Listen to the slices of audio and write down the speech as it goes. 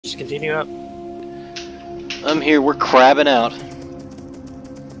Just continue up. I'm here, we're crabbing out.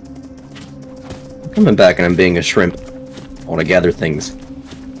 I'm coming back and I'm being a shrimp. I want to gather things.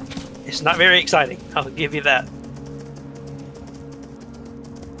 It's not very exciting, I'll give you that.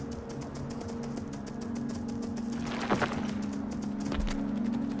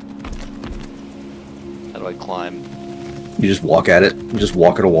 How do I climb? You just walk at it. You just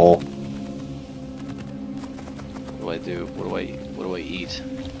walk at a wall. What do I do? What do I eat?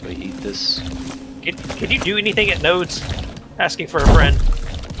 Do I eat this? Can you do anything at nodes? Asking for a friend.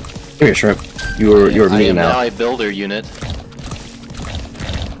 Come here, shrimp. You're I me am now. a builder unit.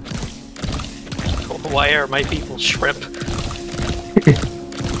 Why are my people shrimp?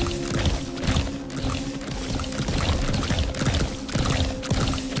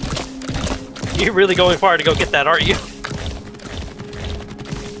 You're really going far to go get that, aren't you?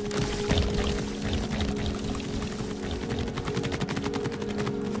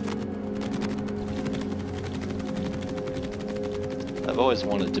 I've always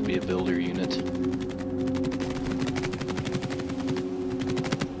wanted to be a builder unit.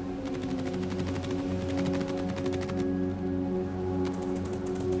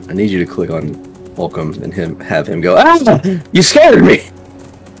 I need you to click on welcome and have him go, ah! You scared me!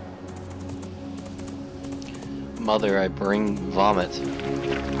 Mother, I bring vomit.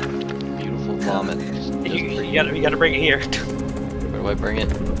 Beautiful vomit. You gotta bring it here. Where do I bring it?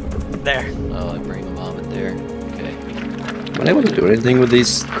 There. Oh, I bring the vomit there. Okay. Am I able to do anything with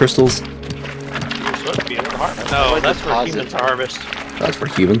these crystals? You're supposed to be able to harvest. No, that's for Deposit. humans to harvest. That's for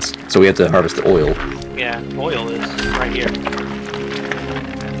humans. So we have to harvest the oil. Yeah, oil is right here.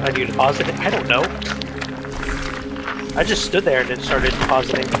 How do you deposit it? I don't know. I just stood there and then started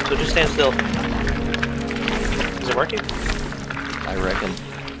depositing, so just stand still. Is it working? I reckon.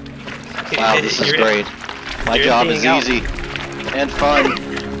 Okay, Wow, this is great. My job is easy and fun.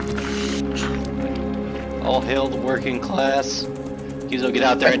 All hail the working class. Kyuzo, get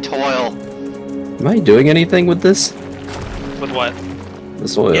out there and toil. Am I doing anything with this? With what?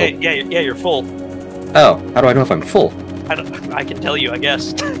 This oil? Yeah, you're full. Oh, how do I know if I'm full? I can tell you, I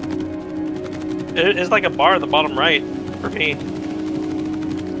guess. It's like a bar at the bottom right for me.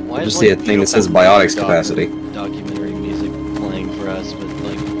 Why I is just see a thing that says biotics capacity. Documentary music playing for us, but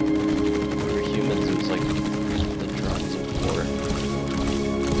like for humans, it was like the drums of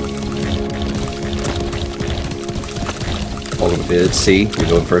war. Welcome to it. C. We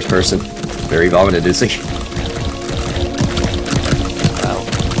go in first person. Very vomit-inducing. Wow,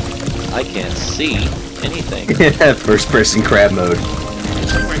 I can't see anything. First person crab mode.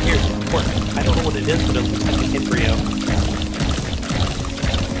 This one right here is important. I don't know what it is, but it looks like an embryo.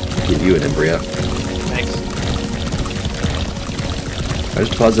 Give you an embryo. Thanks. I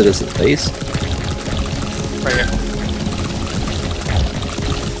just deposit as a face. Right here.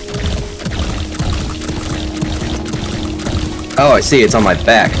 Oh, I see. It's on my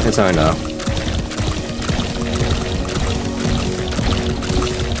back. That's how I know.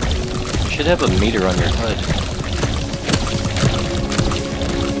 You should have a meter on your HUD.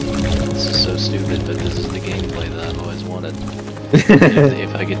 This is so stupid, but this is the gameplay that I've always wanted.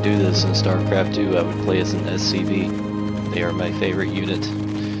 If I could do this in StarCraft 2, I would play as an SCV. They are my favorite unit.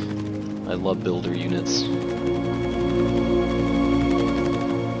 I love builder units.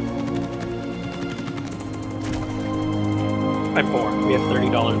 I'm poor. We have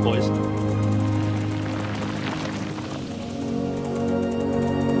 $30, boys.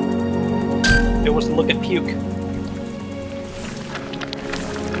 It was to look at puke.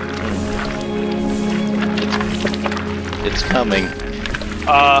 It's coming.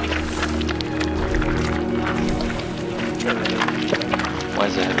 Why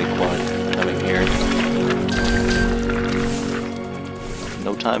is a heavy quad coming here?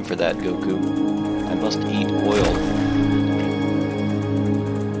 No time for that, Goku. I must eat oil.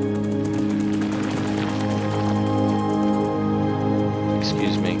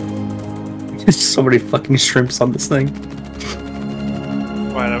 Excuse me. There's so many fucking shrimps on this thing.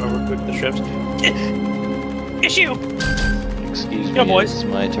 Why not overcook the shrimps? Issue! Excuse me, Go, boys. it's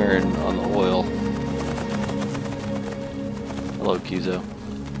my turn on the oil. Hello, Kyuzo.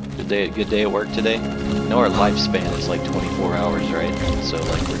 Good day at work today? You know our lifespan is like 24 hours, right? So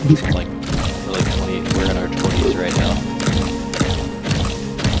like we're like 20. We're in our 20s right now.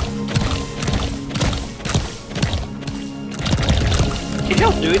 Can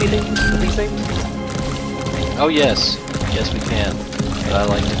y'all do anything with these things? Oh yes, yes we can. But I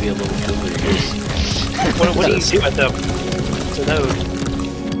like to be a little builder here. What do you do with them? It's a node.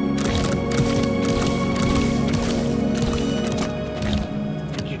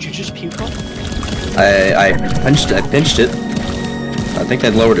 Did you just puke on? I pinched it. think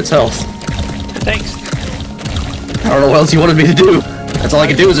that lowered its health. Thanks. I don't know what else you wanted me to do. That's all I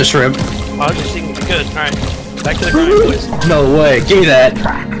could do is a shrimp. I was just thinking, good. Alright. Back to the grind, boys. No way. Give me that.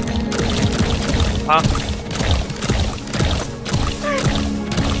 Huh?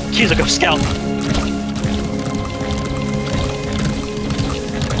 Kyuzo, go scout.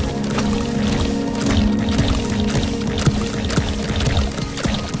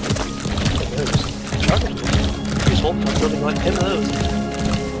 Useful. I'm building like 10 of those.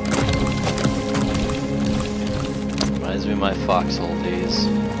 Reminds me of my foxhole days.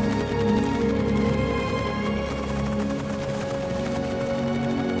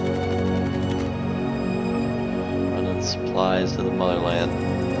 Running supplies to the motherland.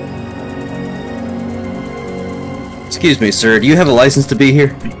 Excuse me, sir. Do you have a license to be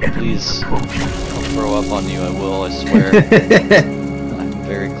here? Please, I'll throw up on you, I will, I swear. I'm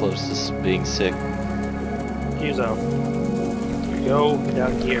very close to being sick. Kyuzo. Go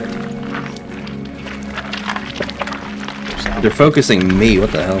down here. They're focusing me.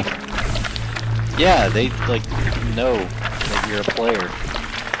 What the hell? Yeah, they, like, know that you're a player.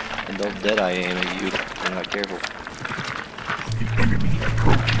 And they'll deadeye aim at you if you're not careful.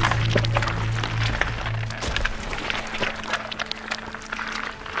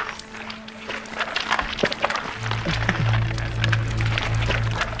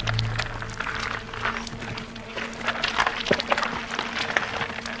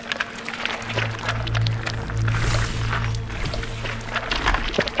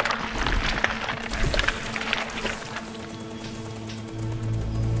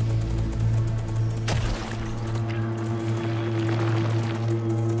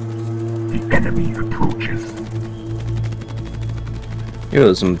 Enemy approaches. Yo,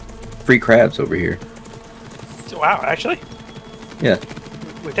 there's some free crabs over here. Wow, actually? Yeah.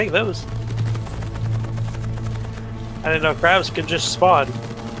 We take those. I didn't know crabs could just spawn.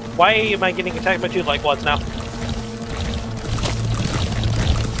 Why am I getting attacked by two light-quads now?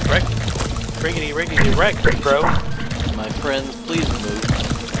 Wreck. Riggedy wreck, bro. My friends, please move.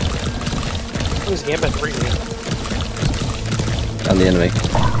 Who's Gambit 3? On the enemy.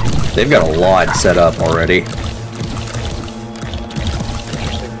 They've got a lot set up already. Interesting.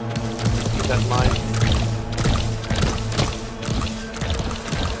 Keep that in mind.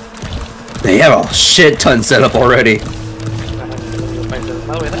 They have a shit ton set up already. By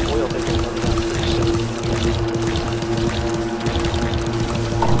the way, that oil thing is coming out pretty soon.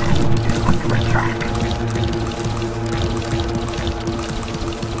 Under attack.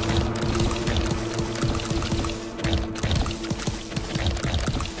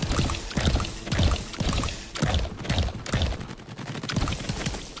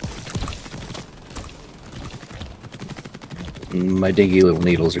 My dinky little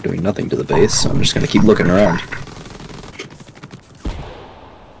needles are doing nothing to the base, so I'm just gonna keep looking around.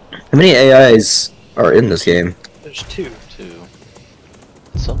 How many AIs are in this game? There's two. Two.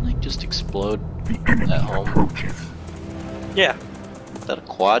 Did something just explode The enemy at home? approaches. Yeah. Is that a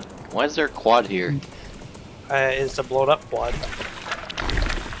quad? Why is there a quad here? It's a blown up quad.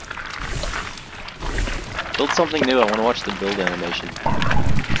 Build something new, I want to watch the build animation.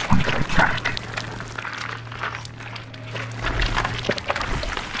 Under attack.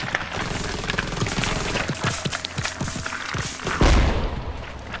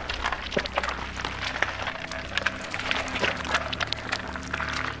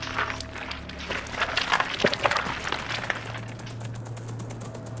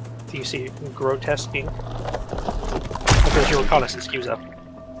 Do you see grotesquing? Because your reconnaissance queues up.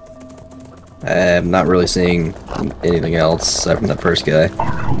 I'm not really seeing anything else aside from that first guy.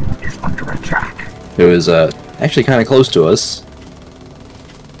 Our home is under attack. Who is actually kind of close to us.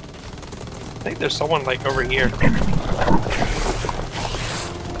 I think there's someone like over here. What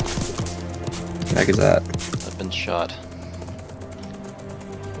the heck is that? I've been shot.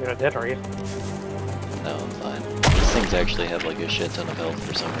 You're not dead, are you? No, I'm fine. These things actually have like a shit ton of health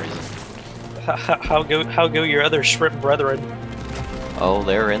for some reason. How go your other shrimp brethren? Oh,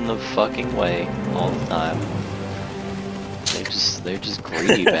 they're in the fucking way all the time. They're just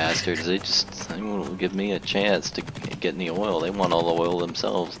greedy bastards. They won't give me a chance to get any oil. They want all the oil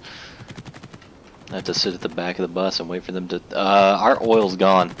themselves. I have to sit at the back of the bus and wait for them to. Our oil's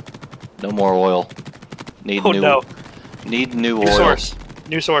gone. No more oil. Need Oh new. no! Need new New oil. source.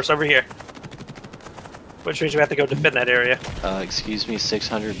 New source over here. Which means we have to go defend that area. Excuse me,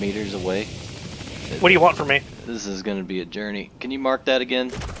 600 meters away. What do you want from me? This is gonna be a journey. Can you mark that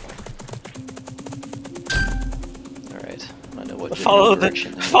again? Alright, I know what Follow general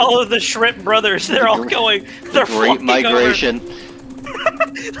direction that is. follow the shrimp brothers. They're all going. They're Great flying migration. Over.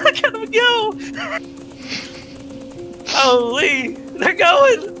 Look at them go! Holy! They're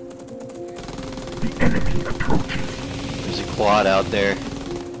going! The enemy approaches. There's a quad out there.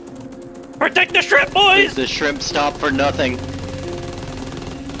 Protect the shrimp, boys! The shrimp stop for nothing.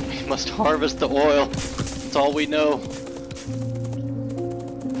 We must harvest the oil. That's all we know.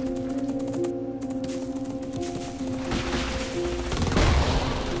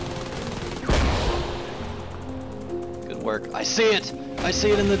 Good work. I see it! I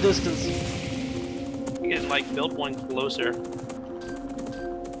see it in the distance. You can, like, build one closer.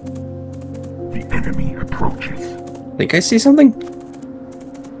 The enemy approaches. Think I see something?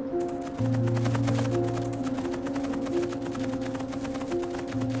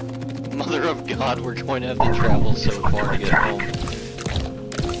 Mother of God, we're going to have to travel so far to get home.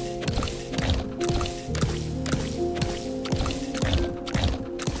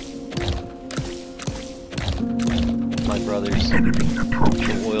 My brothers,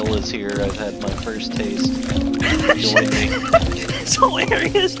 the oil is here. I've had my first taste. Join me. It's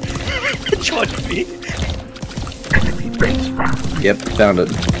hilarious. Join me. Enemy base found. Yep, found it.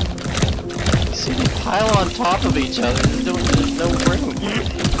 You see, they pile on top of each other. There's no room.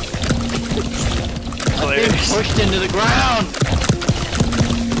 I'm being pushed into the ground.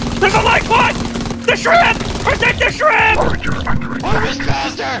 There's a light quad! The shrimp! Protect the shrimp! Forager under attack. Harvest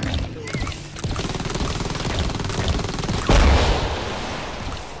faster!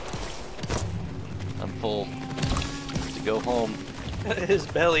 I'm full. To go home. His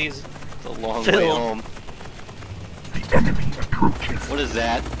belly's It's a long way filled. home. The enemy approaches. What is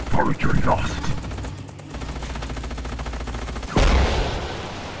that? Forager lost.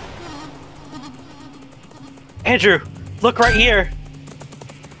 Andrew, look right here.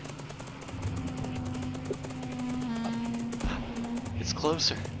 It's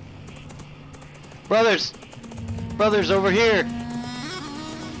closer. Brothers! Brothers, over here!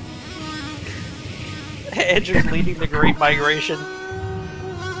 Andrew's leading the Great Migration.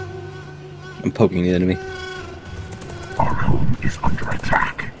 I'm poking the enemy. Our home is under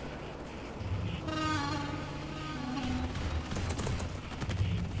attack.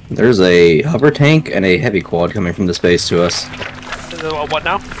 There's a hover tank and a heavy quad coming from the space to us. What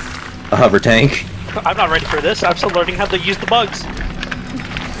now? A hover tank. I'm not ready for this. I'm still learning how to use the bugs.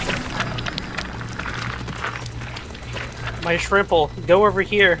 My shrimple, go over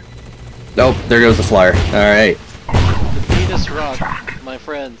here. Oh, there goes the flyer. Alright. The penis rock, my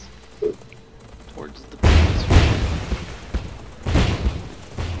friends. Towards the penis rock.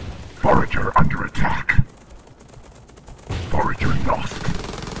 Forager under attack. Forager lost.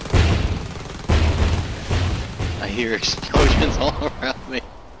 I hear explosions all around me.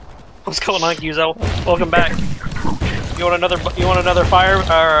 What's going on, Kyuzo? Welcome back. Enemy approaches. You want another fire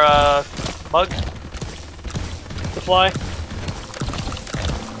or bug to fly?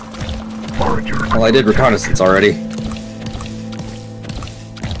 Forager Well, I did reconnaissance already.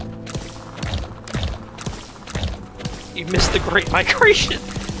 You missed the Great Migration.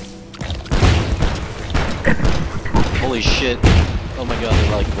 Holy shit. Oh my god,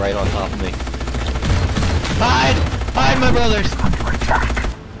 they're like right on top of me. Hide! Hide, my brothers! under attack.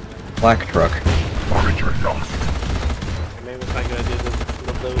 Black truck. Forager lost. Maybe it's not a good idea to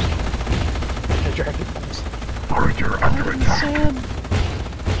look those dragon balls. Forager under attack. Sam.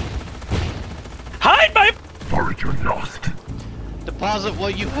 Hide my. Forager lost. Deposit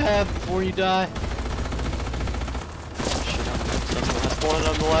what you have before you die. Shit, I'm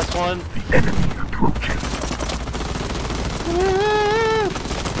the last one. The enemy approaches.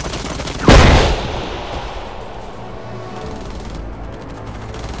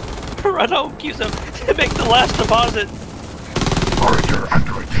 Run home, Kyuzo, to make the last deposit. Forager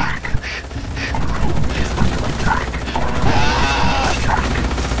under attack. Our home is under attack.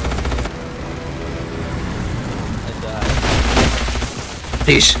 I died.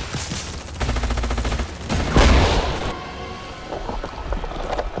 Peace.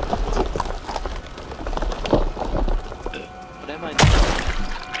 What am I doing?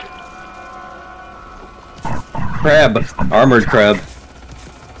 Crab. Armored crab.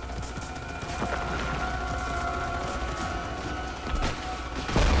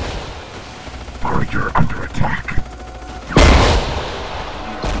 Forager under attack.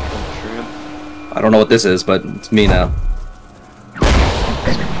 I don't know what this is, but it's me now.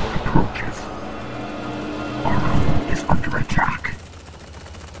 Enemy approaches. Our home is under attack.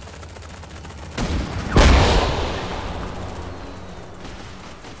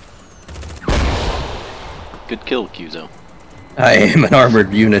 Good kill, Kyuzo. I am an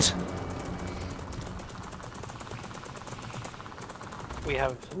armored unit. We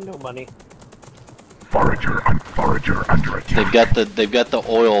have no money. Forager under attack. They've got the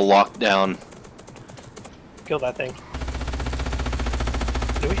oil locked down. Kill that thing.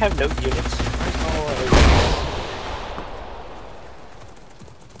 we have no units?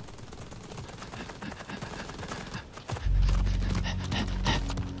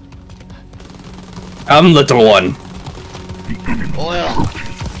 I'm little one. Oil.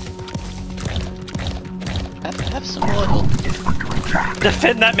 Have some oil.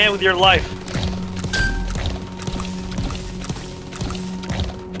 Defend that man with your life.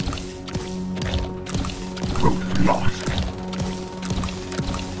 Road lost.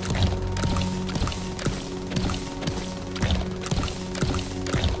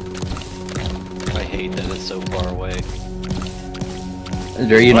 I hate that it's so far away.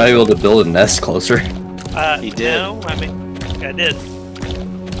 Are you not able to build a nest closer? He did. No, I mean, I did.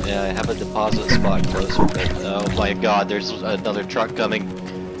 Yeah, I have a deposit spot closer, but oh my god, there's another truck coming.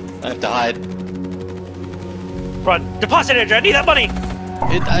 I have to hide. Run. Deposit Andrew, I need that money!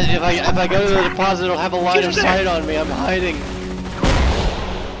 If I go to the deposit, it'll have a line of sight on me. I'm hiding.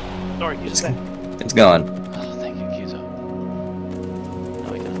 Sorry, you just said. It's gone. Oh, thank you, kyuzo.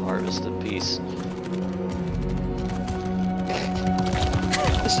 Now I can harvest a piece.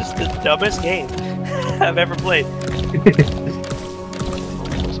 This is the dumbest game I've ever played. Almost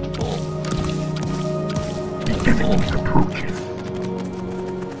full. The enemy approaches.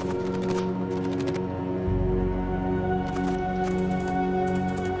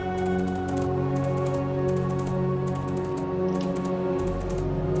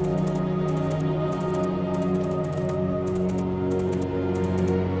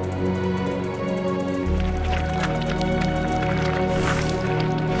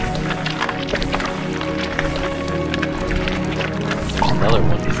 Another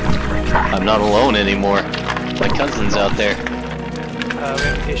one. I'm not alone anymore. My cousin's out there. We have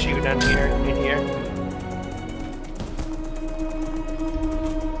an issue down here, in here.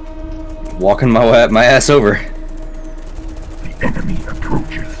 Walking my ass over. The enemy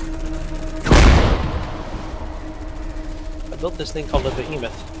approaches. I built this thing called a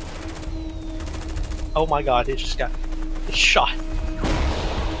behemoth. Oh my god, it just got shot.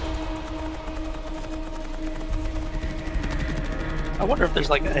 I wonder if there's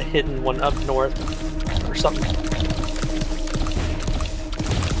like a hidden one up north or something.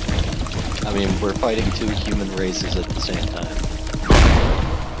 I mean, we're fighting two human races at the same time.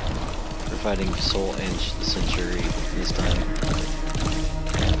 We're fighting Soul and the Century this time.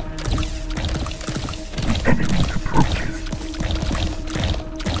 The enemy approaches.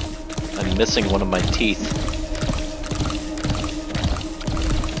 I'm missing one of my teeth.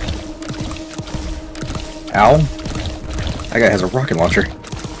 Ow. That guy has a rocket launcher.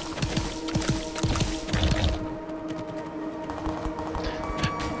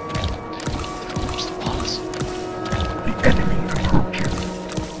 Where's the boss? The enemy approaches.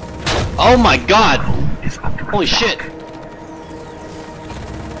 Oh my god! Is under Holy attack. shit!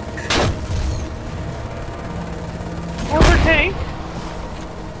 Overtake!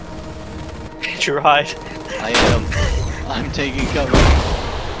 Tried. I am. I'm taking cover.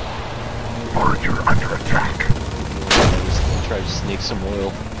 Forager under attack. Just try to sneak some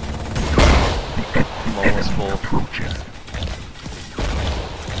oil. I'm almost full. Approaches.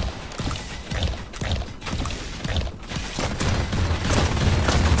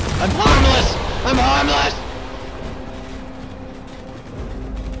 I'm harmless! I'm harmless!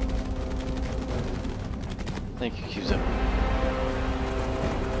 Thank you, kyuzo.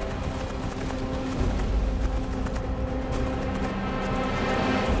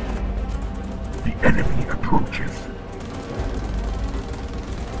 The enemy approaches.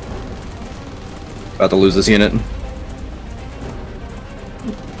 About to lose this unit.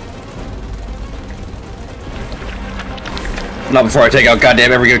 Not before I take out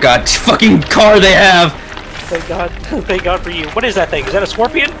goddamn every god fucking car they have! Thank God. Thank God for you. What is that thing? Is that a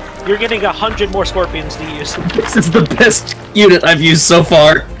scorpion? You're getting 100 more scorpions to use. This is the best unit I've used so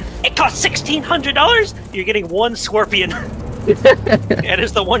far. It costs $1,600? You're getting one scorpion. And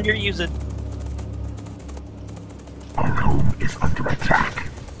it's the one you're using. Our home is under attack.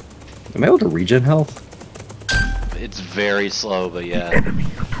 Am I able to regen health? It's very slow, but yeah. Enemy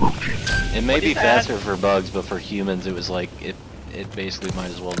approaches. It may What be is that? faster for bugs, but for humans it was like, it basically might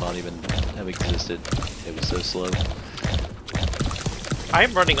as well not even have existed. It was so slow.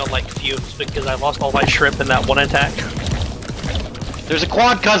 I'm running on like fumes because I lost all my shrimp in that one attack. There's a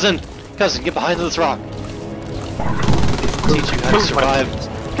quad, cousin! Cousin, get behind this rock. Teach you how to survive.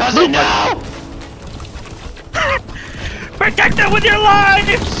 Cousin, no! Protect them with your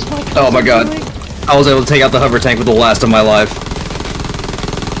lives! Oh my god. I was able to take out the hover tank with the last of my life.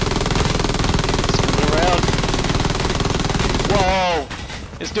 It's coming around. Whoa!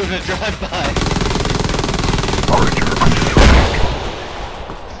 It's doing a drive-by. Forager under attack.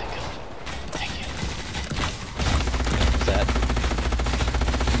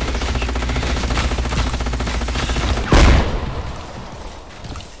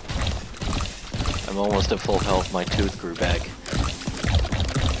 to full health, my tooth grew back.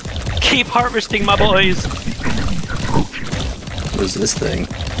 Keep harvesting, my boys! What is this thing?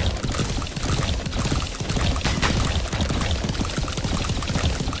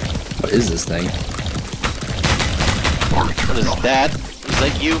 What is this thing? What is that? Is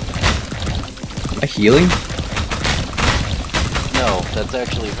that you? Am I healing? No, that's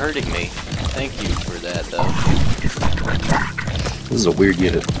actually hurting me. Thank you for that, though. This is a weird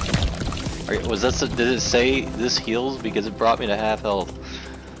unit. Was that? Did it say this heals? Because it brought me to half health.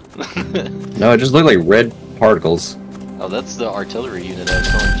 No, it just looked like red particles. Oh, that's the artillery unit I was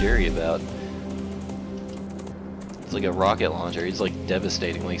telling Jerry about. It's like a rocket launcher. He's like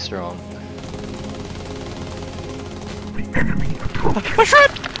devastatingly strong. The enemy approaches. My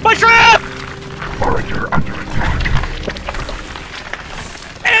shrimp! My shrimp! Forager under attack.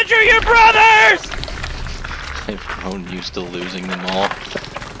 Andrew, your brothers! I've grown used to losing them all.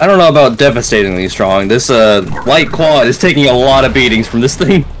 I don't know about devastatingly strong. This light quad is taking a lot of beatings from this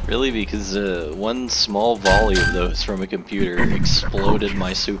thing. Really, because one small volley of those from a computer exploded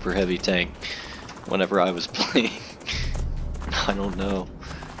my super heavy tank whenever I was playing. I don't know.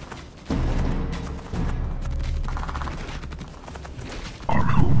 Our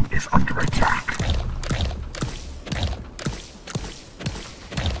home is under attack.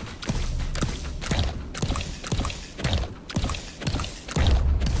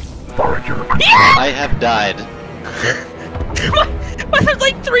 Forager under I have died. There's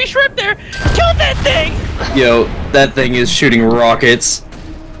like 3 shrimp there! Kill that thing! Yo, that thing is shooting rockets.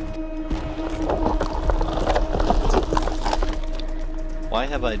 Why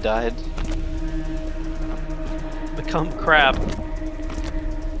have I died? Become crab.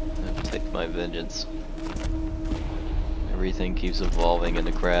 I've taken my vengeance. Everything keeps evolving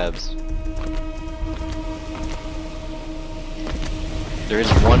into crabs. There is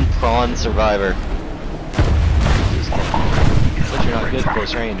one prawn survivor. But you're not good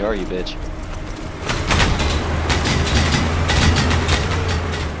close range, are you, bitch?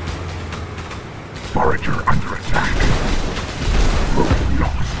 Forager under attack. Road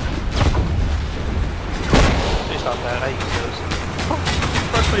lost. Please stop that, I use those.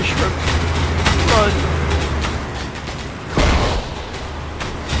 Run, my shrimp. Run.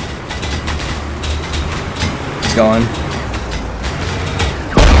 It's gone.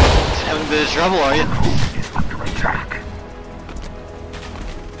 Having a bit of trouble, are you? Is under attack.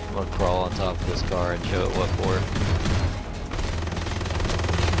 I'm gonna crawl on top of this car and show it what for.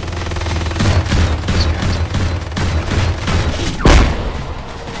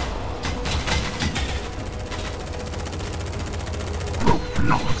 Road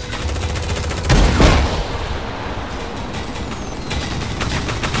lost.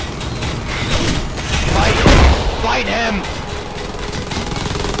 Fight him!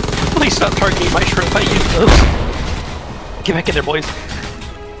 Please stop targeting my shrimp, I use those. Get back in there, boys.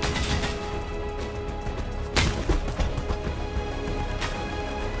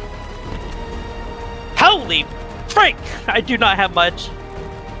 Holy Frank! I do not have much.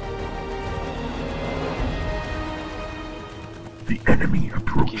 The enemy Q,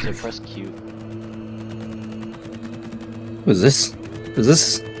 approaches. press Q. What is this? What is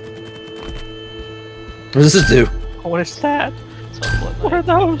this? What does this do? What is that? It's on Blood What are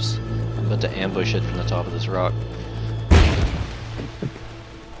Knight. those? I'm about to ambush it from the top of this rock. Oh,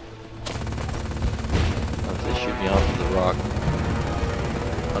 if they shoot me off of the rock.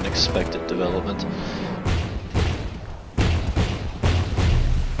 Unexpected development.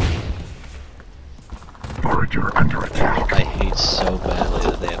 Forager under attack. I hate so badly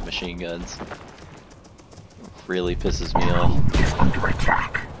that they have machine guns. It really pisses me off. Is under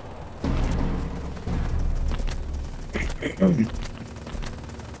attack. You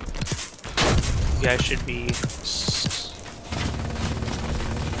guys should be.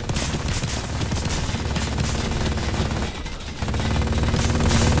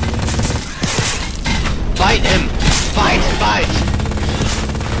 Fight him! Fight! Fight!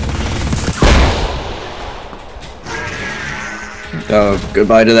 Oh,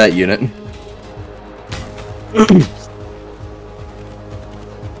 goodbye to that unit. The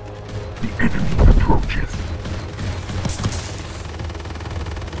enemy approaches.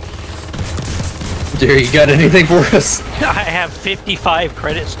 Jerry, you got anything for us? I have 55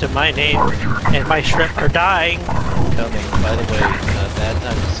 credits to my name, and my shrimp are dying. Coming. By the way, bad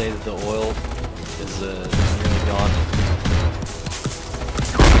time to say that the oil is nearly gone.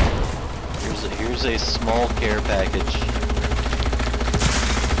 Here's a small care package.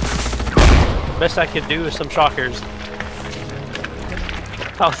 Best I can do is some shockers.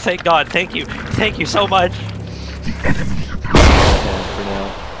 Oh, thank God! Thank you so much. Yeah, for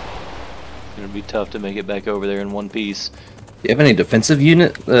now. gonna be tough to make it back over there in one piece. Do you have any defensive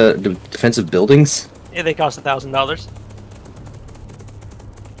defensive buildings? Yeah, they cost $1,000.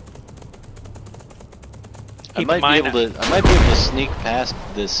 I might be able to sneak past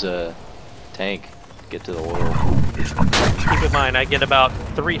this tank, get to the oil. Keep in mind, I get about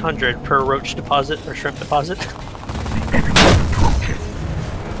 300 per roach deposit or shrimp deposit.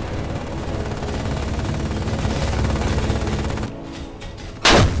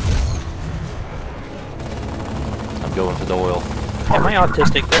 I'm going for the oil. Am I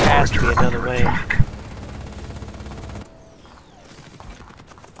autistic? There has to be another way.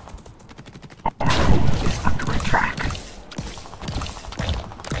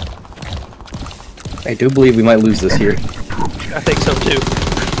 I do believe we might lose this here. I think so too.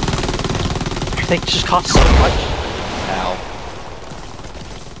 I think it just costs so much. Ow.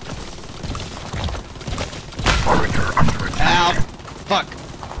 Ow! Fuck!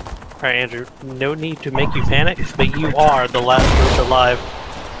 Alright, Andrew, no need to make you panic, but you are the last roach alive.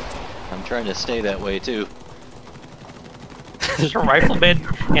 I'm trying to stay that way too. There's a rifleman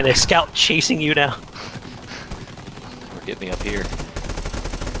and a scout chasing you now. Or get me up here.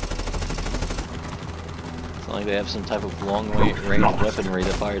 It's not like they have some type of long-range weaponry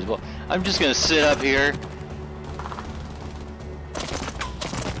that fires well. I'm just gonna sit up here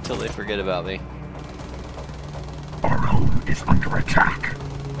until they forget about me. Our home is under attack.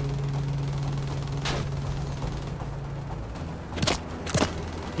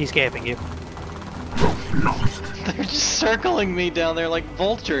 He's camping you. Lost. They're just circling me down there like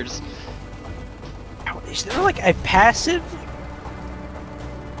vultures. Is there like a passive?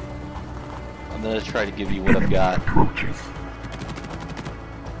 I'm gonna try to give you what I've got. Roaches.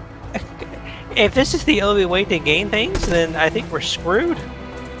 If this is the only way to gain things, then I think we're screwed.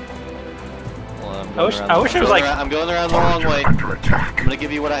 Well, I'm I wish it was like- I'm going around the wrong way. Under attack. I'm gonna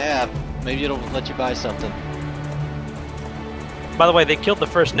give you what I have. Maybe it'll let you buy something. By the way, they killed the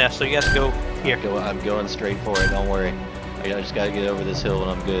first nest, so you have to go here. I'm going straight for it, don't worry. I just gotta get over this hill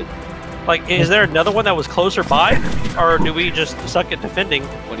and I'm good. Like, is there another one that was closer by? Or do we just suck at defending?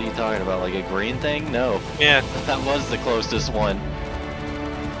 What are you talking about, like a green thing? No. Yeah. That was the closest one.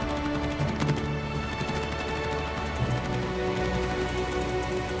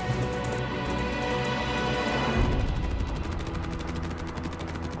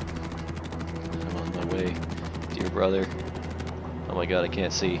 I'm on my way, dear brother. Oh my god, I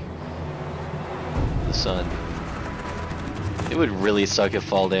can't see the sun. It would really suck if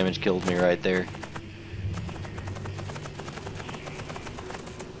fall damage killed me right there.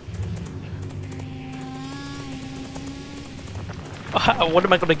 What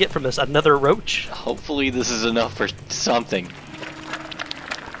am I going to get from this? Another roach? Hopefully this is enough for something.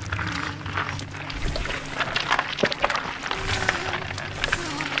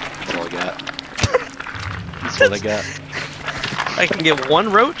 That's all I got. That's what I got. I can get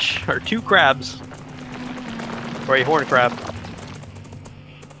one roach or two crabs. Or a horn crab.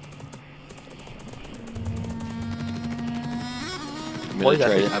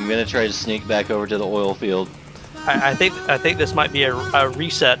 I'm gonna try to sneak back over to the oil field. I think this might be a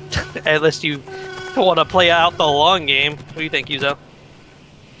reset, unless you want to play out the long game. What do you think, Kyuzo?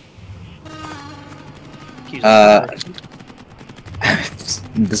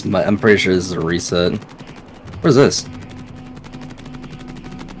 I'm pretty sure this is a reset. What is this?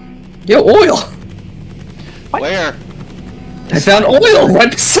 Yo, oil! What? Where? I found oil right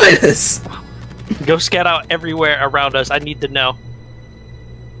beside us! Go scout out everywhere around us. I need to know.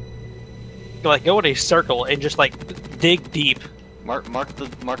 Like, go in a circle and just like dig deep. Mark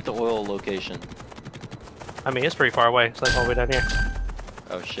the oil location. I mean, it's pretty far away. It's like all the way down here.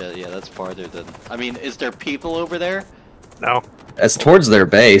 Oh shit, yeah, that's farther than. I mean, is there people over there? No. It's towards their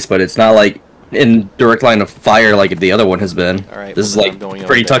base, but it's not like in direct line of fire like the other one has been. All right, This is well, like I'm going over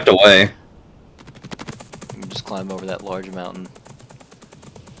pretty there. tucked away. You can just climb over that large mountain.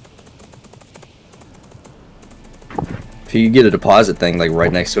 If you could get a deposit thing like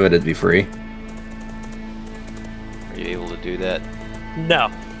right next to it, it'd be free. Are you able to do that? No.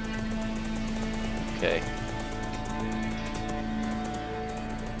 Okay.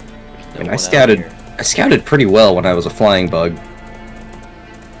 I mean, I scouted pretty well when I was a flying bug.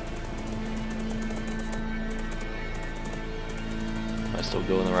 Am I still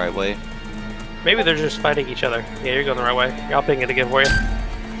going the right way? Maybe they're just fighting each other. Yeah, you're going the right way. I'll ping it again for you.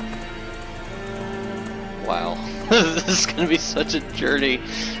 Wow. This is gonna be such a journey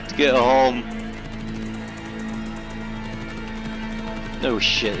to get home. No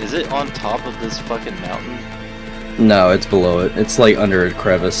shit, is it on top of this fucking mountain? No, it's below it. It's like under a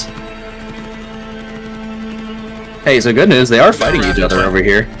crevice. Hey, so good news, they are fighting each other over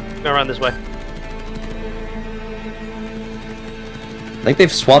here. Go around this way. I think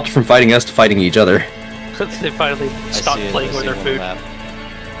they've swapped from fighting us to fighting each other. They finally stopped playing with their food.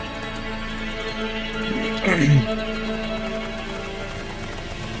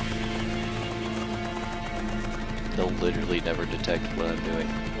 They'll literally never detect what I'm doing.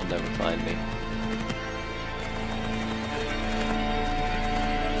 They'll never find me.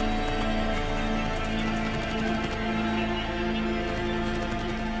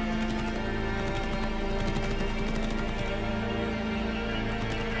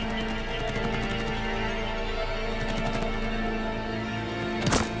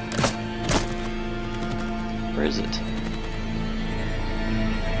 Where is it?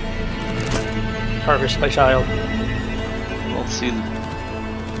 Harvest my child. Well, see.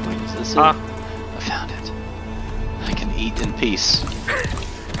 Wait, is this it? Ah. I found it. I can eat in peace.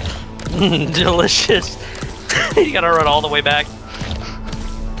 Delicious. You gotta run all the way back.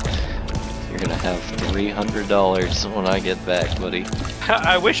 You're gonna have $300 when I get back, buddy.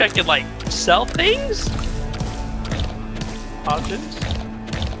 I wish I could, like, sell things? Options?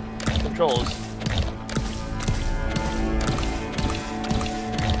 Controls.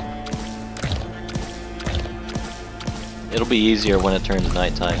 It'll be easier when it turns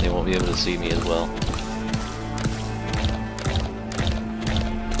nighttime. They won't be able to see me as well.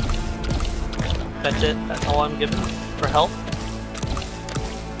 That's it? That's all I'm given for help?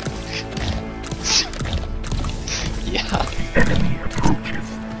 Yeah. Enemy approaches.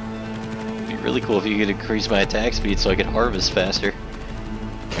 It'd be really cool if you could increase my attack speed so I could harvest faster.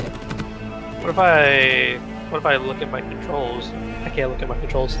 What if I look at my controls? I can't look at my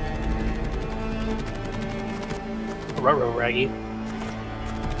controls. Ruh-roh, Raggy.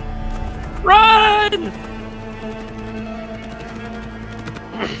 Run!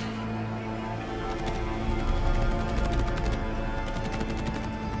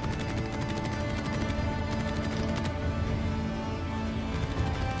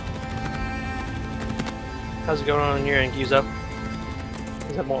 How's it going on your end, kyuzo?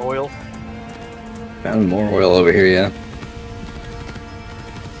 Is that more oil? Found more oil over here, yeah.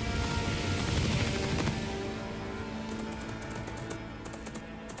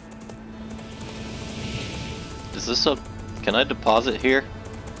 Is this a... Can I deposit here?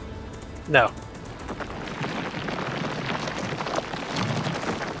 No.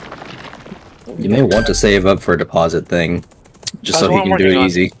 You may want to save up for a deposit thing, just so That's he what I'm can do it working on.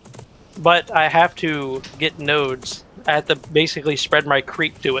 easy. But I have to get nodes. I have to basically spread my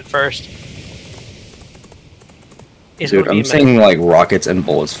creep to it first. It's Dude, gonna be I'm seeing like rockets and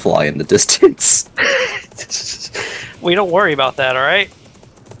bullets fly in the distance. We don't worry about that, alright?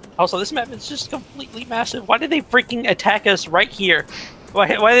 Also, this map is just completely massive. Why did they freaking attack us right here? Why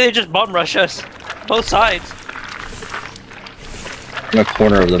did they just bum rush us? Both sides. In a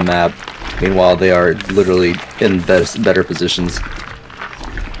corner of the map. Meanwhile, they are literally in better positions.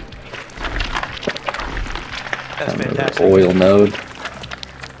 That's Another fantastic. oil node.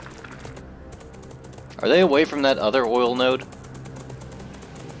 Are they away from that other oil node?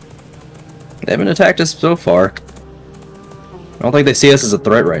 They haven't attacked us so far. I don't think they see us as a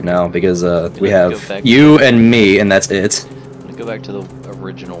threat right now because we Go have back you and me, and that's it. I'm gonna go back to the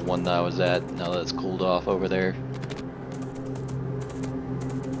original one that I was at, now that it's cooled off over there.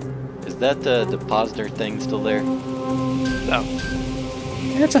 Is that the depositor thing still there? No.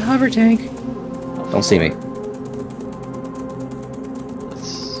 That's a hover tank. Don't see me.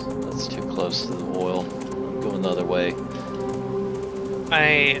 That's too close to the oil. I'm going the other way.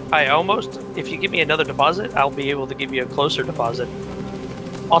 I almost, if you give me another deposit, I'll be able to give you a closer deposit.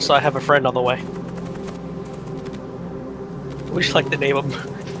 Also, I have a friend on the way. Would you like to name him?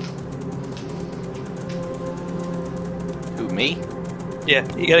 Who, me? Yeah,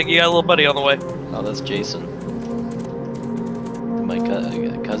 you got a little buddy on the way. Oh, that's Jason. My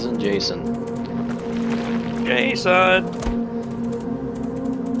cousin Jason. Jason!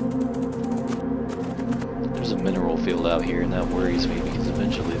 There's a mineral field out here, and that worries me because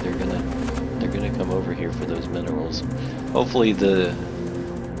eventually they're gonna come over here for those minerals. Hopefully the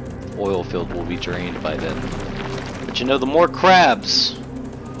oil field will be drained by then. But you know, the more crabs,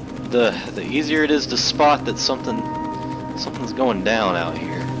 the easier it is to spot that something's going down out here.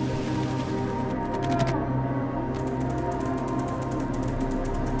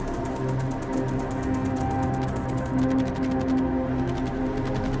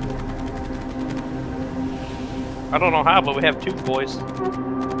 I don't know how, but we have 2 boys.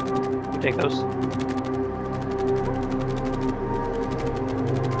 We take those.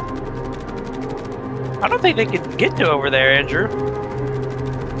 I don't think they could get to over there, Andrew.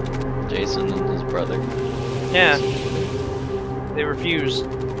 Jason and his brother. Yeah. They refuse.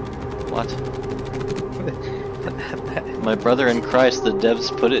 What? My brother in Christ, the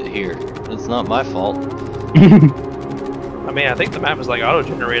devs put it here. It's not my fault. I mean, I think the map is like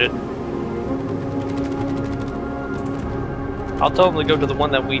auto-generated. I'll tell them to go to the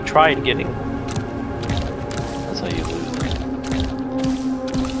one that we tried getting. That's how you lose.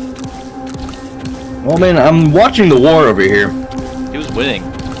 Well, man, I'm watching the war over here. He was winning.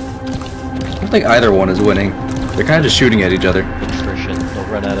 I don't think either one is winning. They're kind of just shooting at each other. Attrition. They'll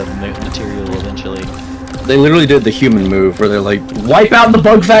run out of material eventually. They literally did the human move where they're like, wipe out the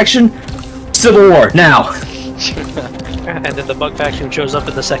bug faction, civil war, now! And then the bug faction shows up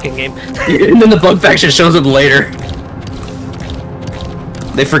in the second game. And then the bug faction shows up later.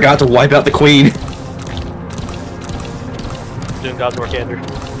 They forgot to wipe out the queen. Doing God's work, Andrew.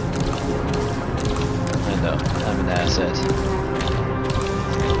 I know. I'm an asset.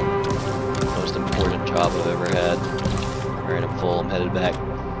 Most important job I've ever had. Alright, I'm full. I'm headed back.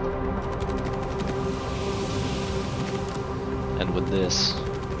 And with this,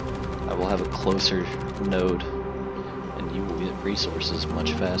 I will have a closer node, and you will get resources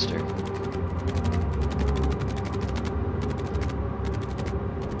much faster.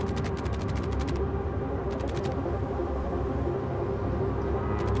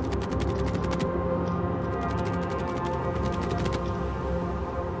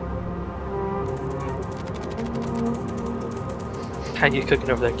 How you cooking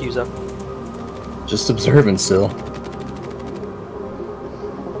over there, kyuzo? Just observing still.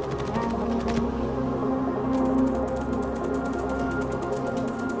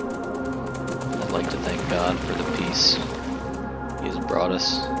 I'd like to thank God for the peace He has brought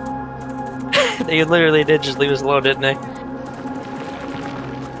us. They literally did just leave us alone, didn't they?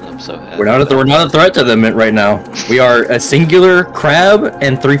 I'm so happy. We're not a threat to them right now. We are a singular crab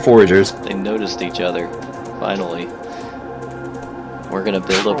and 3 foragers. They noticed each other, finally. We're gonna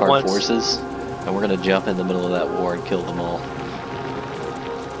build up our forces, and we're gonna jump in the middle of that war and kill them all.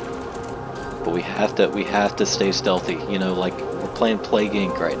 But we have to stay stealthy, you know, like we're playing Plague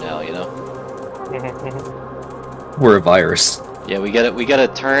Inc. right now, you know? We're a virus. Yeah, we gotta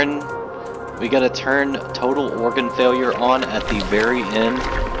turn total organ failure on at the very end,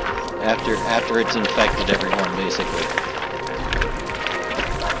 after it's infected everyone, basically.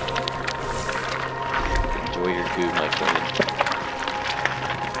 Enjoy your food, my friend.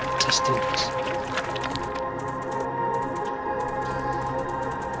 Distance.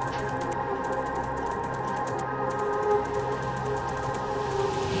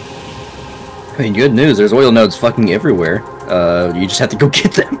 I mean, good news, there's oil nodes fucking everywhere. You just have to go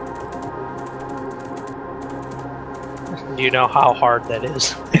get them. Do you know how hard that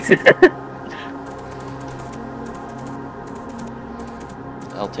is?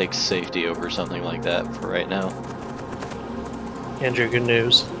 I'll take safety over something like that for right now. Andrew, good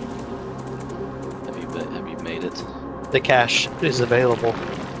news. Have you made it? The cache is available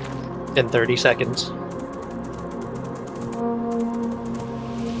in 30 seconds.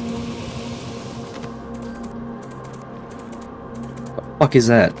 What the fuck is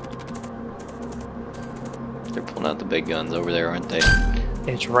that? They're pulling out the big guns over there, aren't they?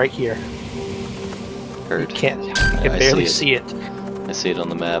 It's right here. Heard. You can barely see it. I see it on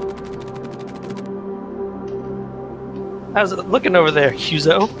the map. How's it looking over there,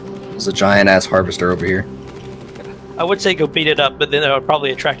 kyuzo? There's a giant ass harvester over here. I would say go beat it up, but then that would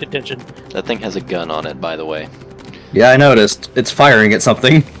probably attract attention. That thing has a gun on it, by the way. Yeah, I noticed. It's firing at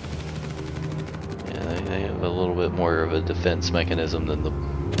something. Yeah, they have a little bit more of a defense mechanism than the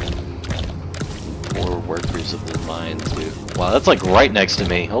poor workers of the mines do. Wow, that's like right next to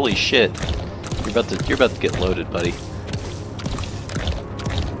me. Holy shit! You're about to get loaded, buddy.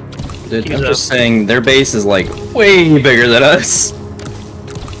 Dude, I'm just saying, their base is like way bigger than us.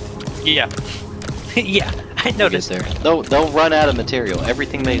 Yeah. Yeah, I noticed. There. They'll run out of material.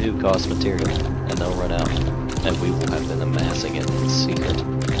 Everything they do costs material, and they'll run out. And we will have been amassing it in secret.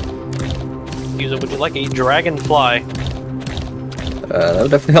 Kyuzo, would you like a dragonfly? That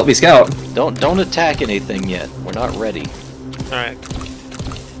would definitely help me scout. Don't attack anything yet. We're not ready. Alright.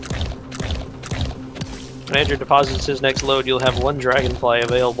 When Andrew deposits his next load, you'll have 1 dragonfly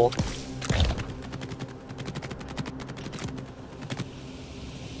available.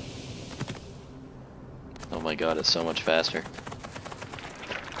 Oh my god, it's so much faster.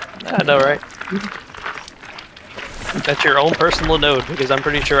 I know, right? That's your own personal node, because I'm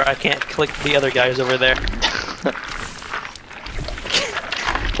pretty sure I can't click the other guys over there.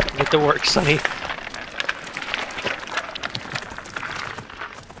 Get to work, Sonny.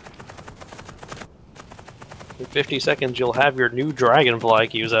 In 50 seconds, you'll have your new dragonfly,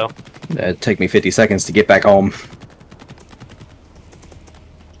 kyuzo. It'd take me 50 seconds to get back home.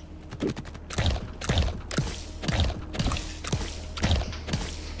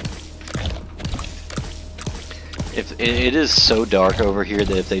 If it is so dark over here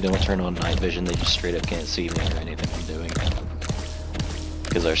that if they don't turn on night vision, they just straight up can't see me or anything I'm doing.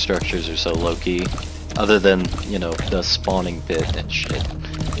 Because our structures are so low key. Other than, you know, the spawning pit and shit.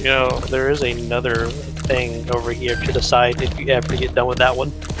 You know, there is another thing over here to the side if you ever get done with that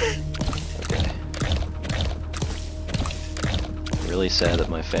one. Okay. Really sad that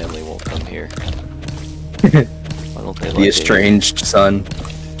my family won't come here. Why don't they like The estranged son.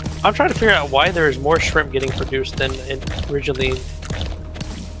 I'm trying to figure out why there is more shrimp getting produced than originally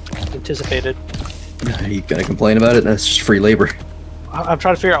anticipated. Are you gonna complain about it? That's just free labor. I'm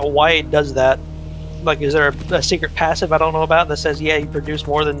trying to figure out why it does that. Like, is there a secret passive I don't know about that says, yeah, you produce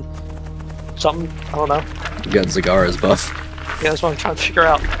more than something? I don't know. You got Zagara's buff. Yeah, that's what I'm trying to figure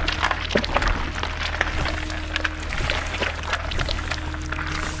out.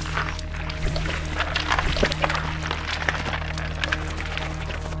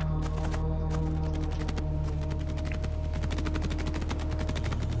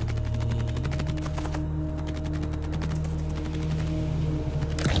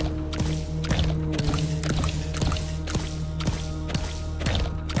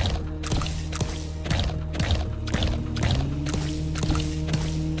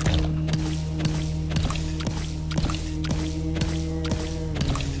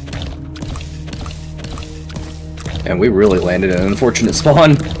 And we really landed in an unfortunate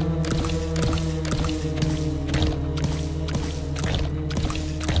spawn.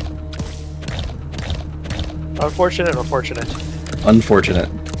 Unfortunate or fortunate? Unfortunate.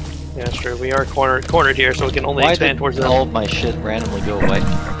 Yeah, that's true. We are cornered here, so we can only Why expand did towards them. all of my shit randomly go away?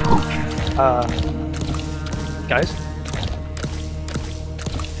 Guys?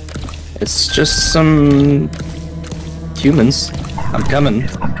 It's just some humans. I'm coming.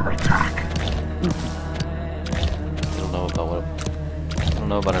 I don't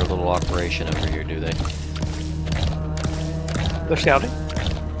know about our little operation over here, do they? They're scouting.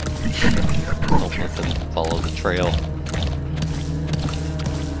 Don't let them follow the trail.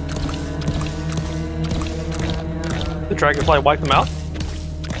 The dragonfly wiped them out.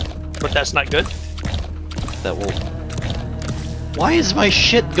 But that's not good. That will... Why is my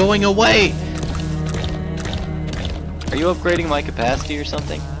shit going away? Are you upgrading my capacity or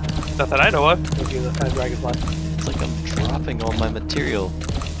something? Not that I know of. Thank you, the dragonfly. It's like I'm dropping all my material.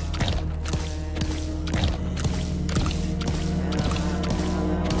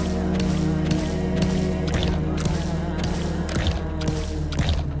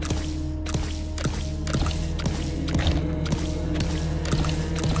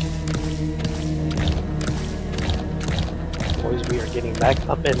 Boys, we are getting back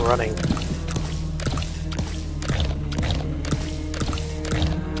up and running.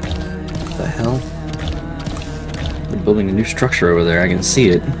 What the hell? They're building a new structure over there. I can see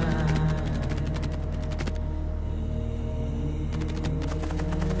it.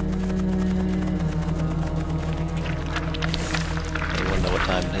 Anyone know what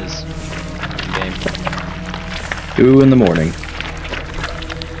time it is? Game. 2 in the morning.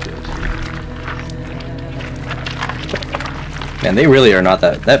 Man, they really are not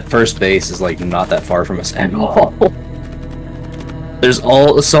that first base is like not that far from us at all. There's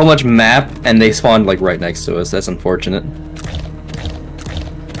so much map and they spawned like right next to us. That's unfortunate.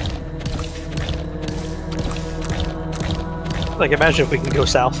 Like, imagine if we can go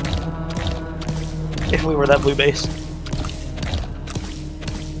south. If we were that blue base.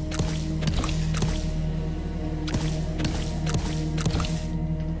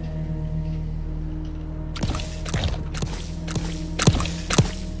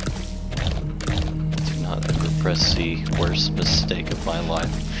 Do not ever press C. Worst mistake of my life.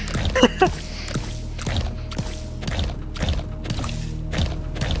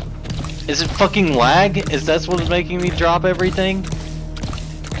 Is it fucking lag? Is that what's making me drop everything?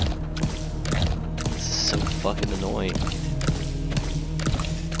 This is so fucking annoying.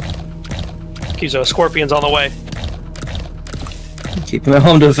 Kyuzo, scorpion's on the way. Keep them at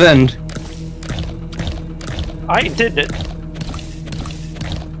home to defend. I did it.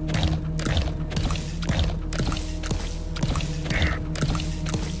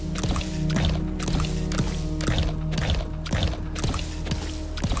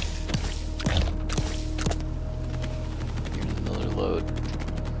 Another load.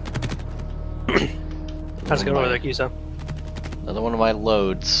 How's it going over there, Kyuzo? Another one of my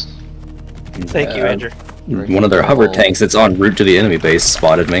loads. Thank you, Andrew. One of their hover tanks that's en route to the enemy base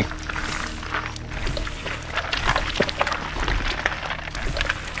spotted me.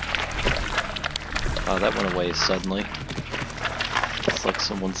 Oh, that went away suddenly. It's like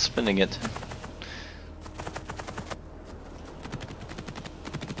someone's spinning it.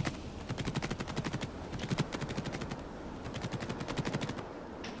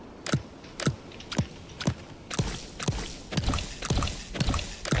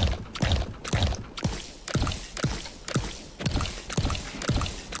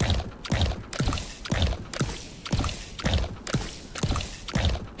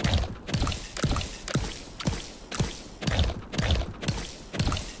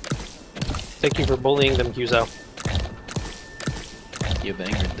 Thank you for bullying them, kyuzo. You've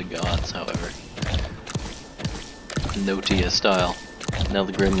angered the gods, however. Notia style. Now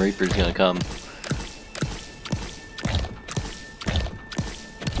the Grim Reaper's gonna come.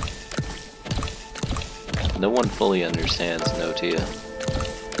 No one fully understands Notia.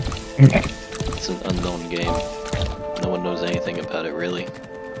 It's an unknown game. No one knows anything about it, really.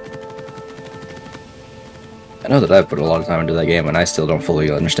 I know that I've put a lot of time into that game, and I still don't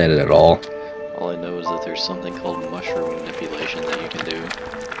fully understand it at all. All I know is that there's something called mushroom manipulation that you can do.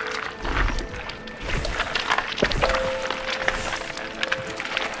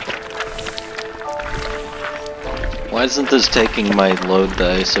 Why isn't this taking my load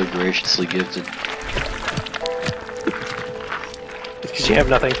that I so graciously gifted? Because you have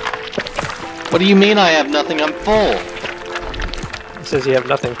nothing. What do you mean I have nothing? I'm full! It says you have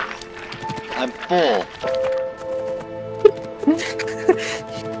nothing. I'm full.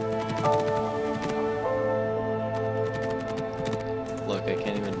 Look, I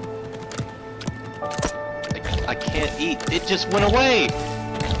can't even... I can't eat. It just went away!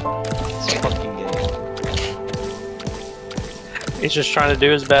 This fucking game. He's just trying to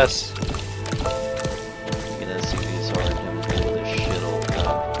do his best. You can see these hard him doing this shit all the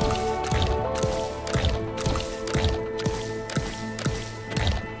time.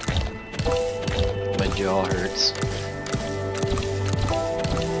 My jaw hurts.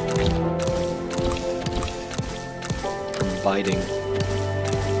 From biting.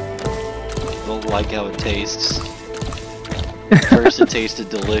 Don't like how it tastes. First it tasted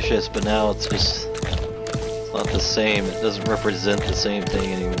delicious, but now it's just... it's not the same. It doesn't represent the same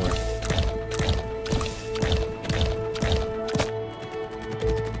thing anymore.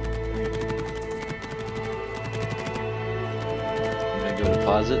 I'm gonna go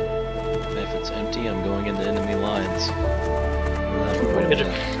deposit. And if it's empty, I'm going into enemy lines. Wait a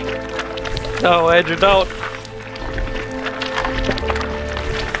minute. No, Andrew, don't.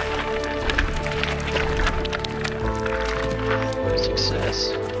 Success.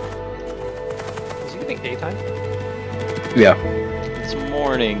 Is he getting daytime? Yeah. It's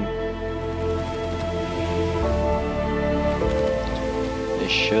morning. They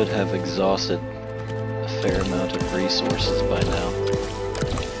should have exhausted a fair amount of resources by now.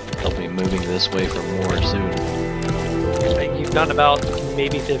 They'll be moving this way for more soon. Like, you've done about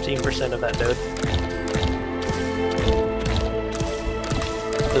maybe 15% of that, dude.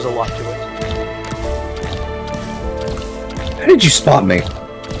 There's a lot to it. How did you spot me?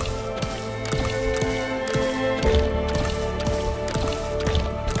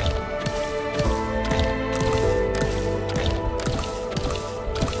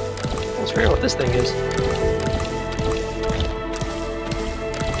 Let's figure out what this thing is.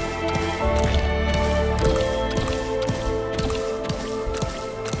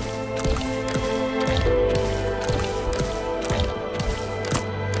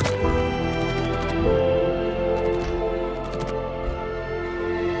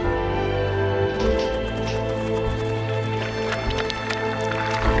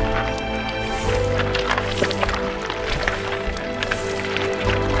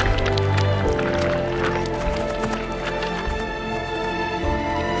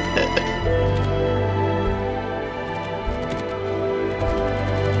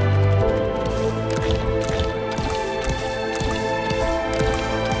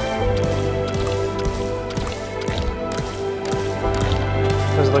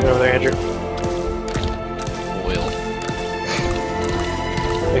 How's it looking over there, Andrew? Oil.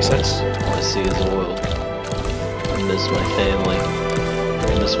 Makes sense. All I see is oil. I miss my family.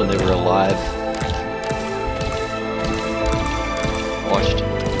 I miss when they were alive. Watched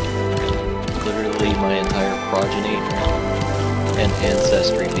literally my entire progeny and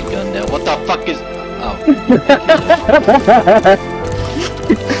ancestry be gunned down. What the fuck is... oh.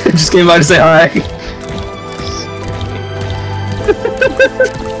 Just came by to say hi.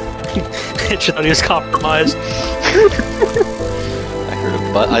 Just thought he was compromised. I heard a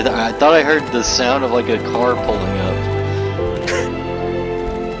but. I thought I heard the sound of like a car pulling up.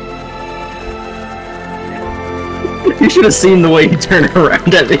 You should have seen the way he turned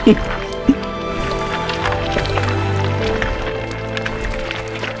around at me.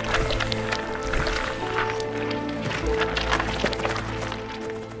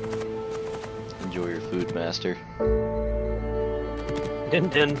 Enjoy your food, master. Din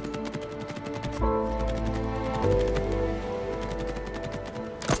din.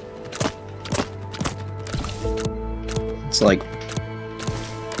 It's like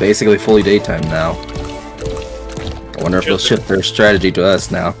basically fully daytime now. I wonder if they'll shift their strategy to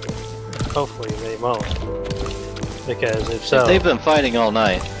us now. Hopefully they won't. Because if so... If they've been fighting all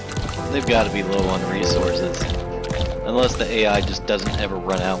night, They've got to be low on resources. Unless the AI just doesn't ever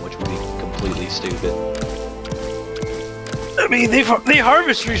run out, which would be completely stupid. I mean, they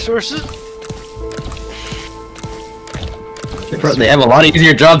harvest resources. They have a lot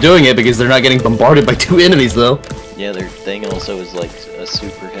easier job doing it because they're not getting bombarded by 2 enemies, though. Yeah, their thing also is like a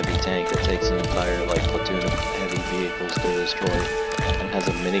super heavy tank that takes an entire like platoon of heavy vehicles to destroy, and has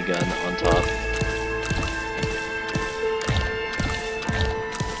a minigun on top.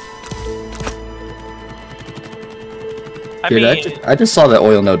 Dude, I just saw that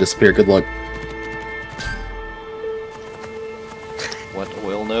oil node disappear. Good luck. What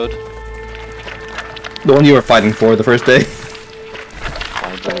oil node? The one you were fighting for the first day.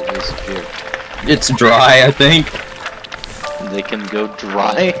 Why did it disappear? It's dry, I think. They can go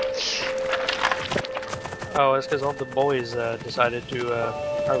dry? Oh, it's because all the boys decided to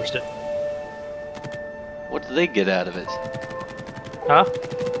harvest it. What do they get out of it? Huh?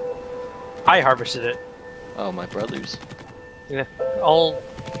 I harvested it. Oh, my brothers. Yeah, all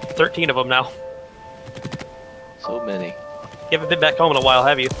 13 of them now. So many. You haven't been back home in a while,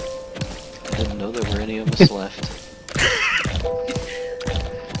 have you? I didn't know there were any of us left.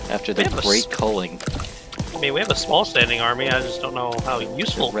 After the great culling. I mean, we have a small standing army, I just don't know how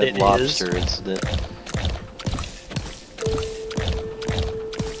useful Red it Lobster is. incident.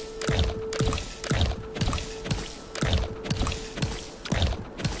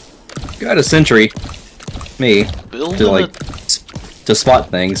 Got a sentry. Me. Building To spot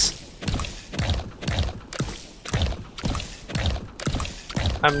things.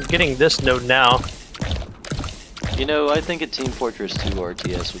 I'm getting this node now. You know, I think a Team Fortress 2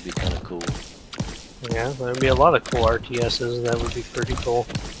 RTS would be kind of cool. Yeah, there'd be a lot of cool RTSs, that would be pretty cool.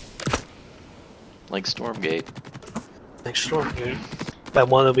 Like Stormgate. Like Stormgate. That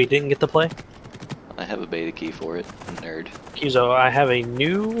one that we didn't get to play? I have a beta key for it, nerd. Kyuzo, I have a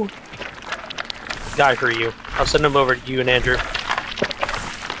new guy for you. I'll send him over to you and Andrew.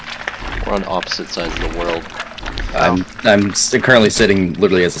 We're on opposite sides of the world. I'm currently sitting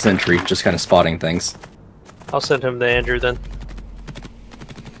literally as a sentry, just kind of spotting things. I'll send him to Andrew then.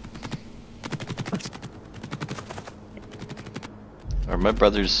 Are my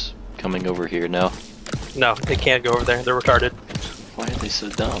brothers coming over here now? No, they can't go over there. They're retarded. Why are they so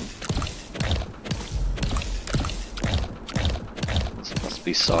dumb? This must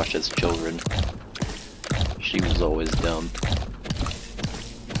be Sasha's children. She was always dumb.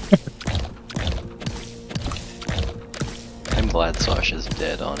 I'm glad Sasha's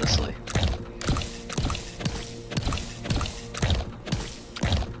dead, honestly.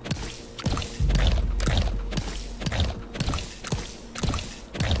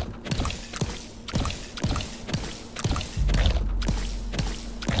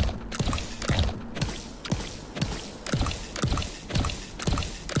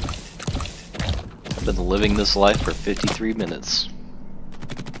 I've been living this life for 53 minutes.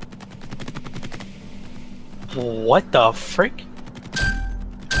 What the frick?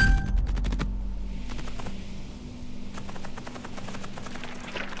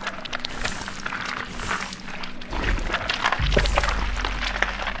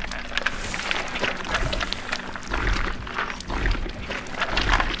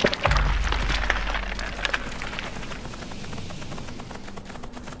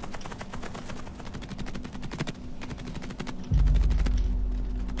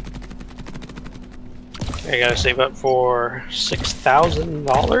 I gotta save up for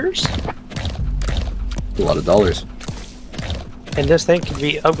 $6,000. A lot of dollars. And this thing can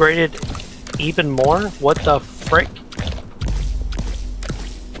be upgraded even more? What the frick?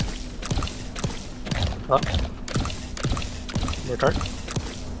 Oh. Retard.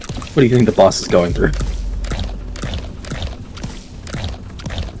 What do you think the boss is going through?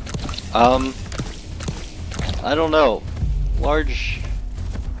 I don't know. Large...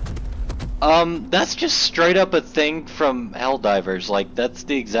 that's just straight up a thing from Helldivers, like, that's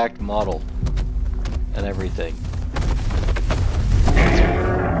the exact model. And everything.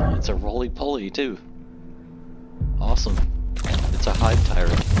 It's a roly-poly, too. Awesome. It's a hive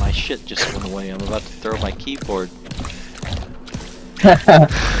tyrant. My shit just went away, I'm about to throw my keyboard.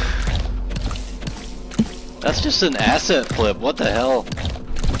 That's just an asset flip, what the hell?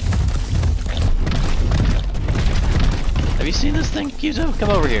 Have you seen this thing, Kyuzo? Come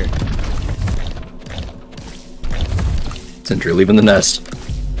over here. Sentry leaving the nest.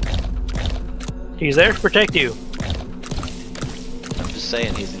 He's there to protect you. I'm just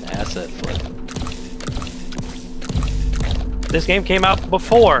saying he's an asset flip. This game came out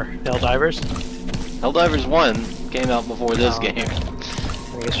before Helldivers. Helldivers 1 came out before this game.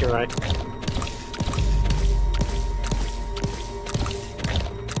 I guess you're right.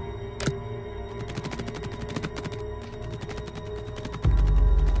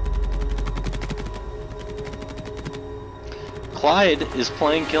 Clyde is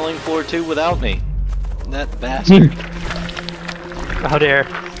playing Killing Floor 2 without me. That bastard. How dare.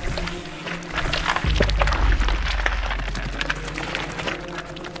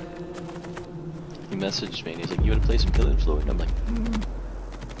 He messaged me and he's like, you wanna play some Killing Floor? And I'm like,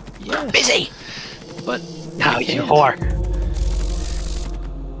 yeah. Busy! But Now I you can't. whore.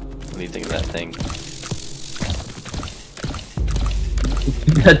 What do you think of that thing?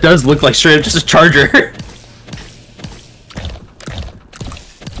 That does look like straight up just a charger.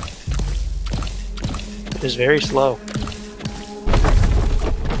 It is very slow.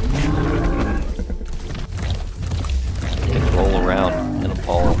 It can roll around in a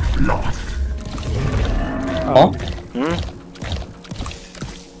ball. Oh? Hmm?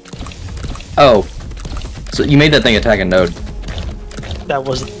 Oh. So you made that thing attack a node. That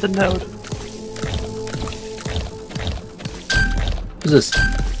wasn't the node. What's this?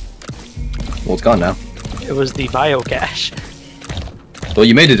 Well, it's gone now. It was the biocache. Well,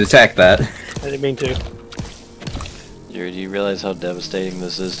 you made it attack that. I didn't mean to. Jared, do you realize how devastating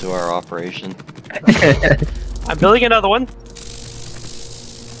this is to our operation? I'm building another one.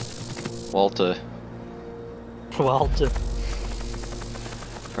 Walter, Well,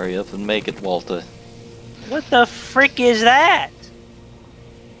 hurry up and make it, Walter. what the frick is that?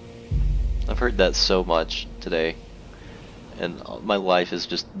 I've heard that so much today. And my life is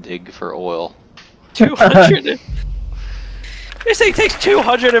just dig for oil. 200. This thing takes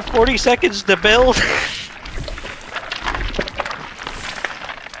 240 seconds to build.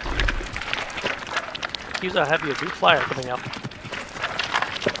 Kyuzo, I have you a new flyer coming out.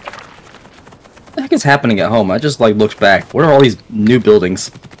 What the heck is happening at home? I just like looked back. What are all these new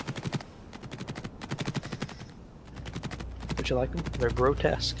buildings? Would you like them? They're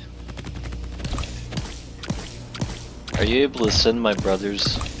grotesque. Are you able to send my brothers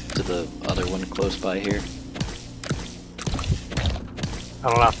to the other one close by here? I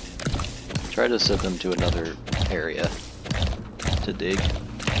don't know. Try to send them to another area to dig.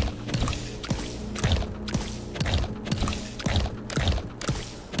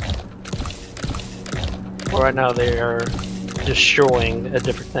 Well, right now they are destroying a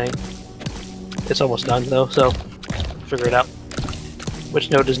different thing. It's almost done though, so figure it out. Which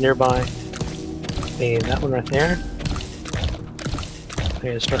node is nearby? And that one right there. I'm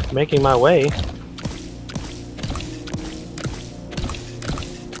gonna start making my way.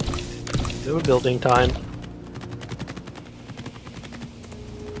 New building time.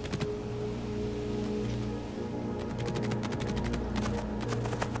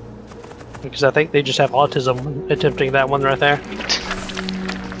 Because I think they just have autism attempting that one right there.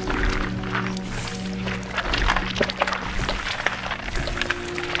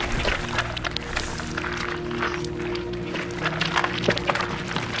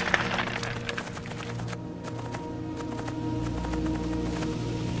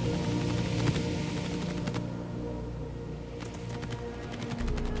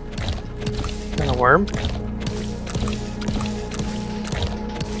 And a worm.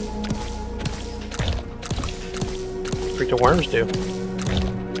 What do worms do?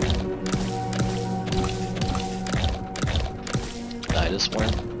 Nidus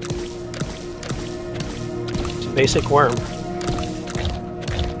worm. It's a basic worm.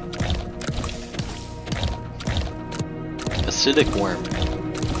 Acidic worm.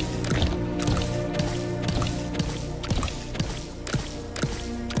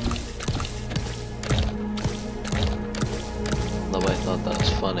 Though I thought that was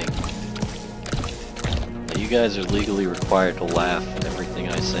funny. You guys are legally required to laugh at everything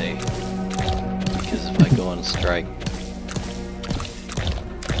I say. Because if I go on a strike...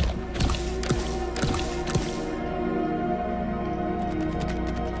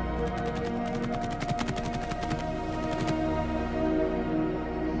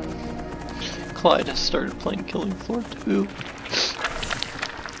 Clyde has started playing Killing Floor 2.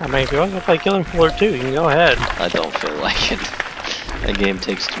 I mean, if you want to play Killing Floor 2, you can go ahead. I don't feel like it. That game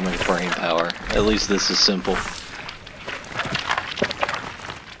takes too much brain power. At least this is simple.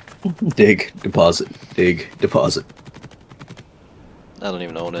 Dig, deposit, dig, deposit. I don't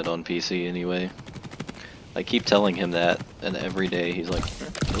even own it on PC anyway. I keep telling him that, and every day he's like,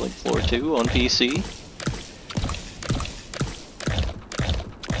 Killing Floor 2 on PC?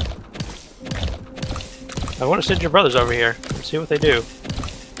 I want to send your brothers over here and see what they do.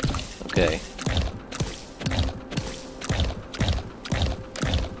 Okay.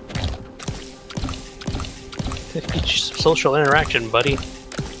 Teach you some social interaction, buddy.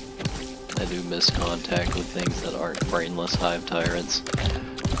 I do miss contact with things that aren't brainless hive tyrants.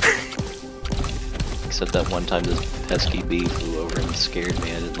 Except that one time this pesky bee flew over and scared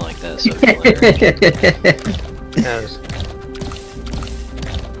me. I didn't like that social interaction. Yes.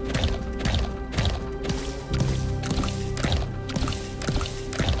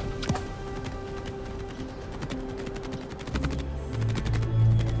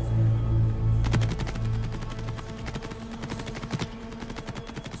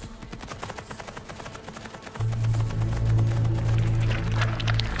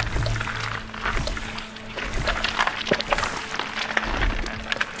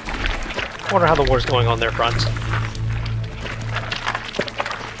 I wonder how the war's going on their fronts.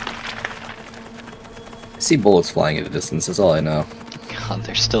 I see bullets flying at a distance, that's all I know. God,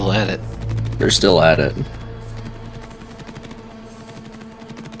 they're still at it. They're still at it.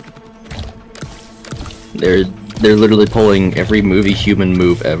 They're literally pulling every movie human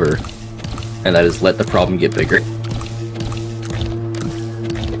move ever. And that is let the problem get bigger.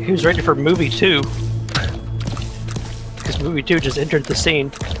 He was ready for movie 2. Because movie 2 just entered the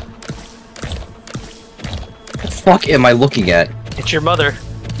scene. What the fuck am I looking at? It's your mother.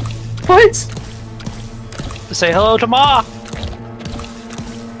 What? Say hello to Ma!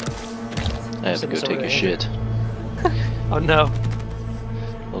 I have to go take a shit. Oh no.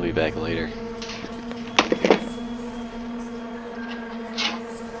 I'll be back later.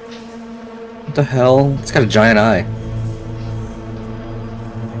 What the hell? It's got a giant eye.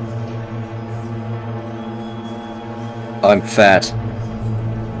 I'm fat.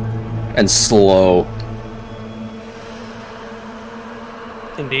 And slow.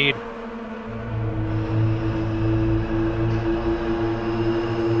 Indeed.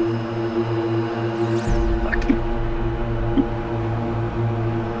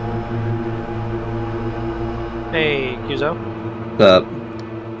 Hey, Kyuzo. What's up?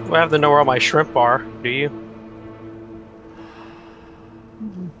 I have to know where all my shrimp are, do you?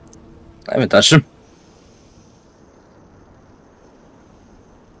 I haven't touched him.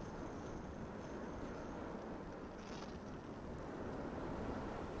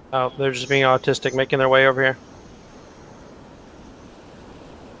 Oh, they're just being autistic, making their way over here.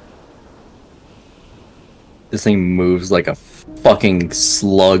 This thing moves like a fucking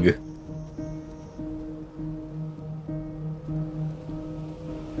slug.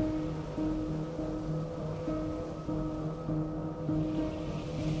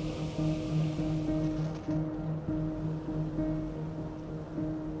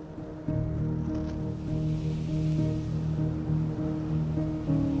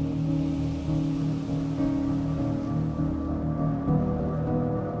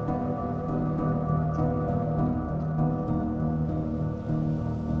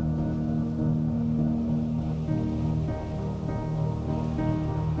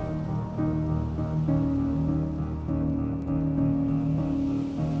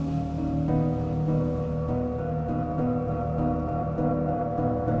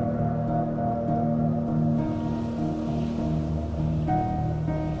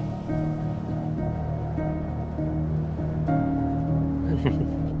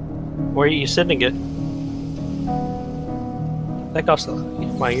 Where are you sending it? That costs a...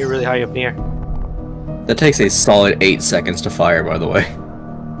 Wow, you're really high up in the air. That takes a solid 8 seconds to fire, by the way.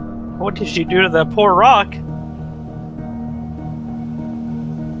 What did you do to that poor rock?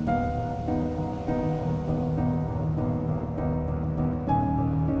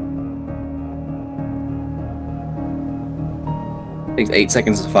 It takes 8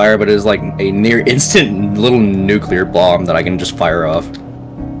 seconds to fire, but it is like a near instant little nuclear bomb that I can just fire off.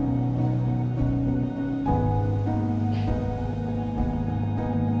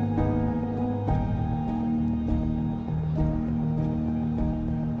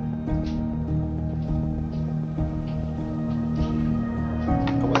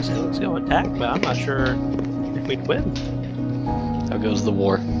 I would say let's go attack, but I'm not sure if we'd win. How goes the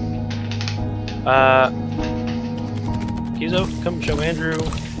war? Kyuzo, come show Andrew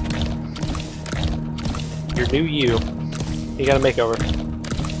your new you. You got a makeover.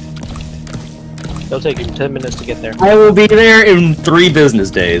 It'll take you 10 minutes to get there. I will be there in 3 business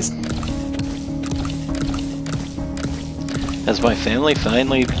days. Has my family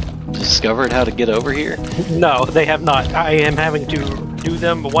finally discovered how to get over here? No, they have not. I am having to do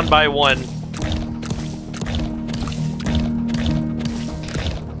them one by one.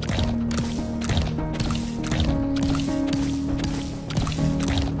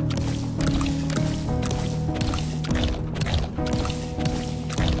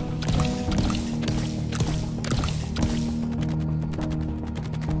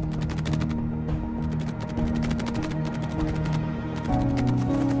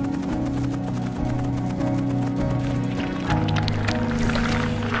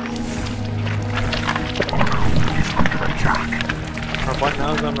 What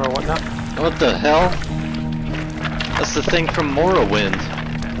now? Or what now? What the hell? That's the thing from Morrowind.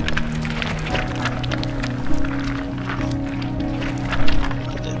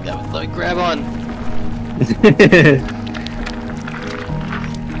 Like, grab on.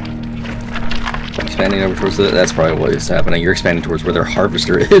 Expanding over towards that's probably what is happening. You're expanding towards where their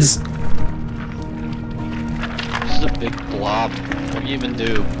harvester is. This is a big blob. What do you even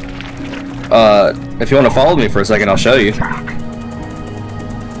do? If you want to follow me for a second, I'll show you.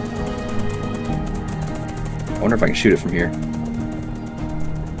 wonder if I can shoot it from here. Are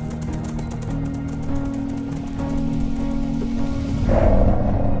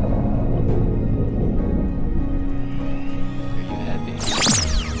you happy?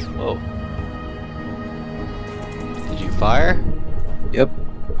 Whoa. Did you fire? Yep. I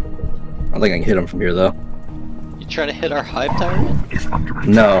don't think I can hit him from here, though. You trying to hit our hive tyrant?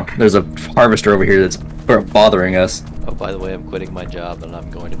 No, there's a harvester over here that's bothering us. Oh, by the way, I'm quitting my job and I'm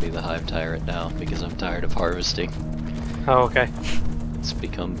going to be the hive tyrant now because I'm tired of harvesting. Oh, okay. It's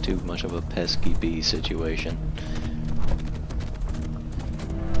become too much of a pesky bee situation.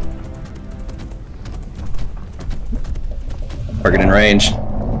 Target in range.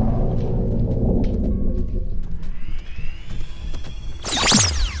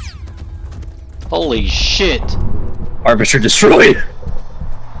 Holy shit! Harvester destroyed!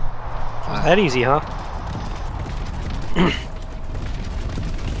 Was that easy, huh?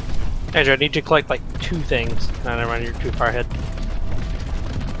 Andrew, I need you to collect like 2 things. No, never mind, you're too far ahead.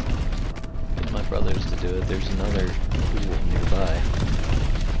 Get my brothers to do it. There's another pool nearby.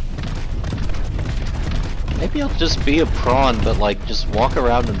 Maybe I'll just be a prawn, but like just walk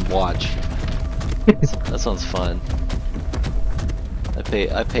around and watch. That sounds fun.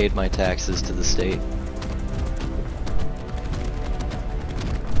 I paid my taxes to the state.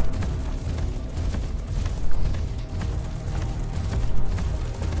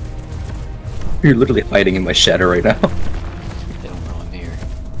 You're literally hiding in my shadow right now. They don't know I'm here.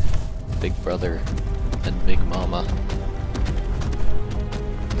 Big brother and big mama.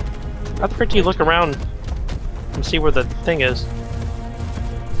 How the frick do you look around and see where the thing is?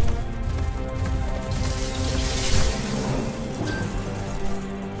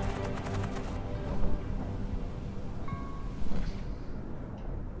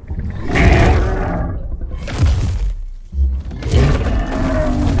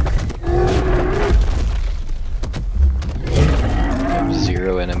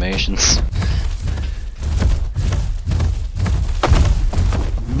 Zero animations.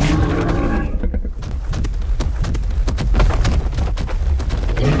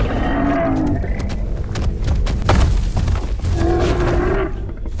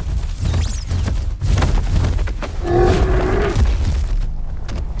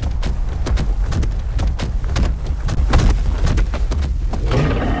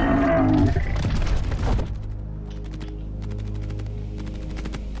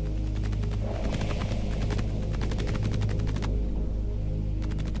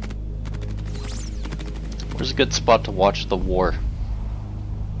 Where's a good spot to watch the war?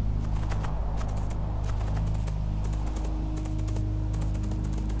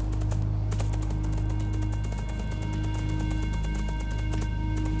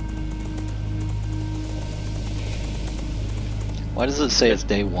 Why does it say it's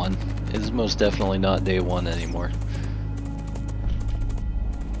day 1? It is most definitely not day 1 anymore.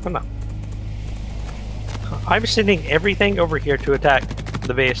 Oh no. I'm sending everything over here to attack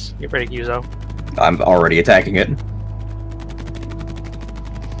the base. Get ready, kyuzo. I'm already attacking it.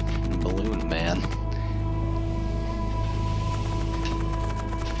 Balloon man.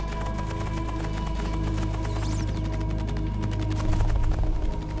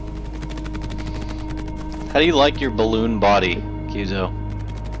 How do you like your balloon body, kyuzo?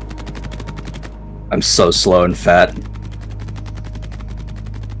 I'm so slow and fat.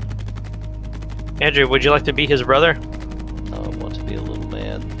 Andrew, would you like to be his brother? I want to be a little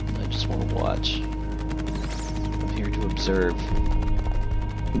man. I just want to watch. I'm here to observe.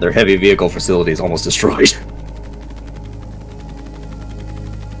 Their heavy vehicle facility is almost destroyed. To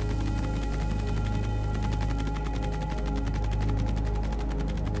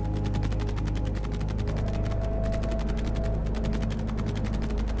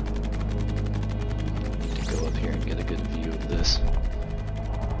go up here and get a good view of this.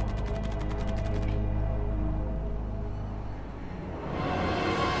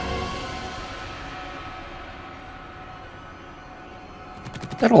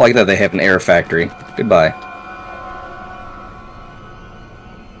 I don't like that they have an air factory. Goodbye.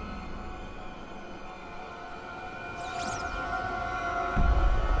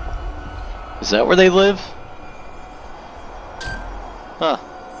 Is that where they live? Huh.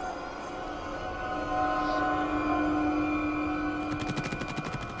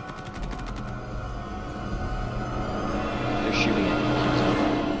 They're shooting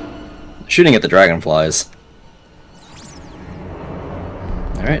at Shooting at the dragonflies.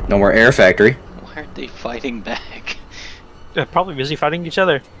 Alright, no more air factory. Why aren't they fighting back? They're probably busy fighting each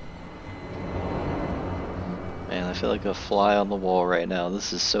other. Man, I feel like a fly on the wall right now.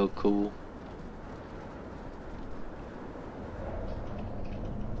 This is so cool.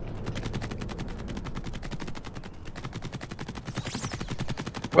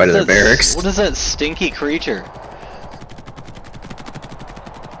 Right to their barracks. What is that stinky creature?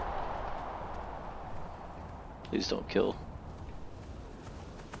 Please don't kill.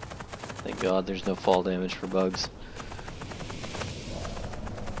 Thank God there's no fall damage for bugs.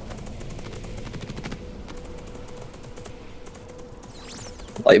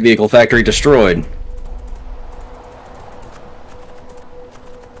 Light vehicle factory destroyed.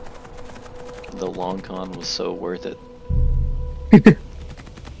 The long con was so worth it.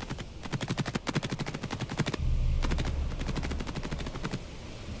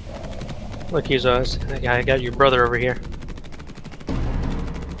 Look, kyuzo, I got your brother over here.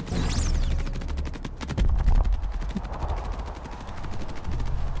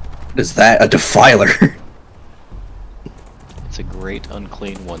 What is that? A defiler? It's a great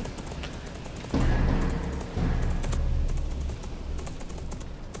unclean one.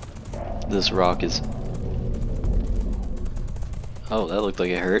 This rock is... Oh, that looked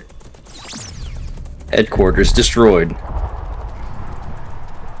like it hurt. Headquarters destroyed.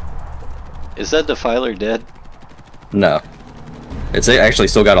 Is that defiler dead? No. It's actually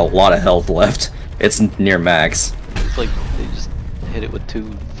still got a lot of health left. It's near max. It's like they just hit it with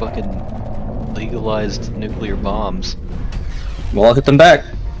 2 fucking legalized nuclear bombs. Well, I'll hit them back.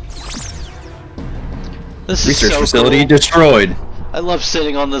 This Research is so facility cool. destroyed. I love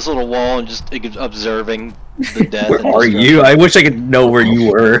sitting on this little wall and just observing the death. Where and are destruction. you? I wish I could know where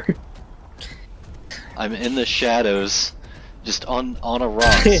you were. I'm in the shadows, just on a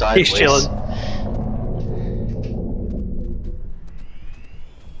rock sideways. He's chilling.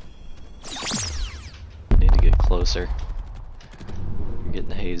 Need to get closer. You're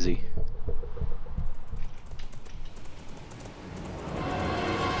getting hazy.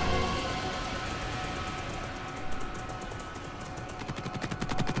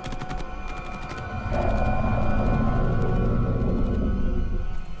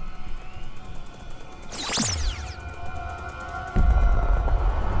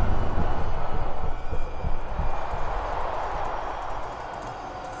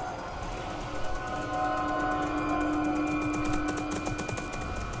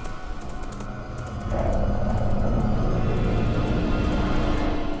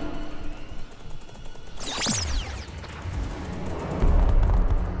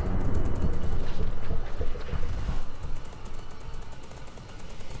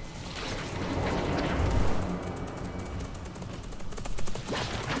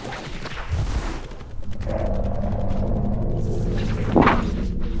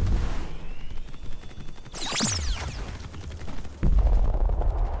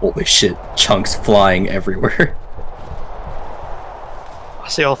 Holy shit, chunks flying everywhere. I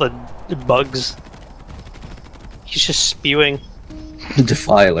see all the bugs. He's just spewing.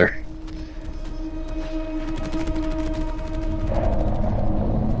 Defiler.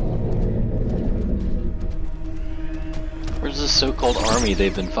 Where's this so-called army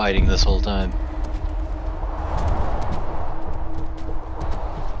they've been fighting this whole time?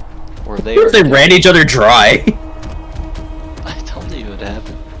 Or they What if they ran each other dry? I told you it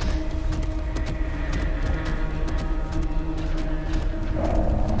happened.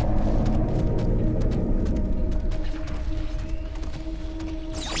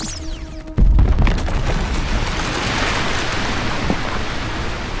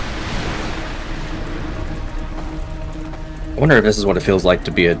 I wonder if this is what it feels like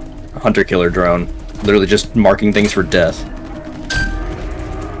to be a hunter-killer drone. Literally just marking things for death.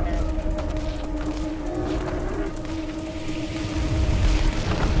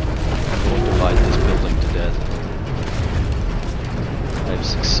 We'll divide this building to death. I've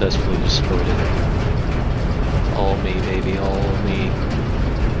successfully destroyed it. All me, baby, all me.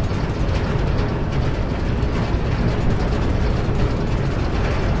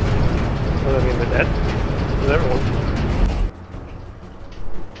 Does that mean they're dead? Is everyone?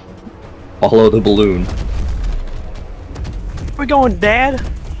 Follow the balloon. Where we going, Dad?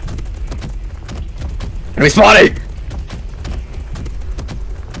 Enemy spotted!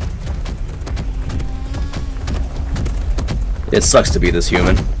 It sucks to be this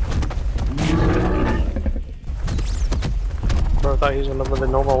human. Bro, I thought he was gonna live a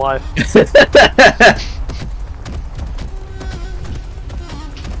normal life.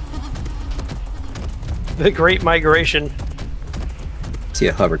 The Great Migration. See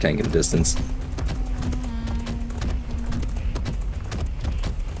a hover tank in the distance.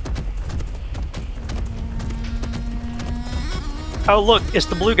 Oh look, it's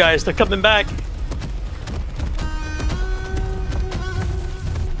the blue guys. They're coming back.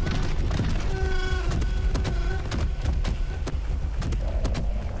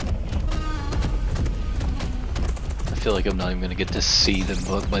 I feel like I'm not even gonna get to see them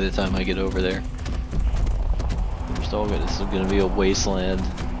by the time I get over there. This is gonna be a wasteland.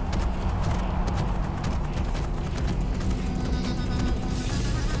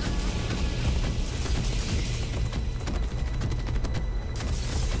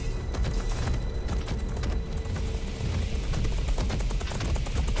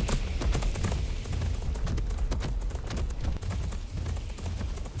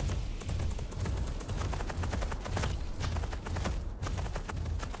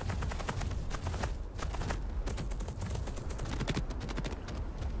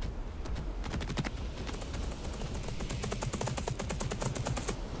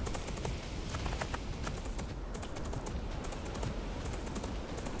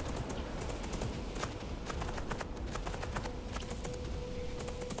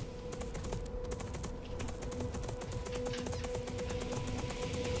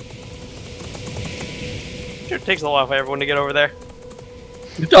 Sure, it takes a while for everyone to get over there.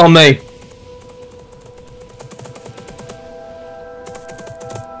 You tell me.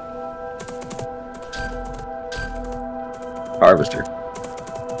 Harvester.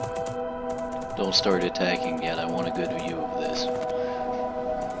 Don't start attacking yet, I want a good view of this.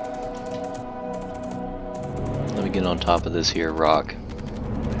 Let me get on top of this here rock.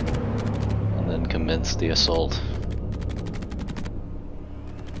 And then commence the assault.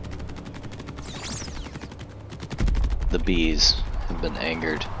 The bees have been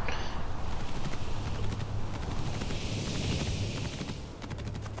angered.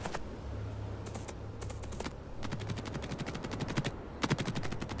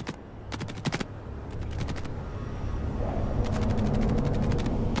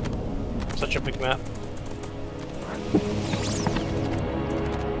 Such a big map.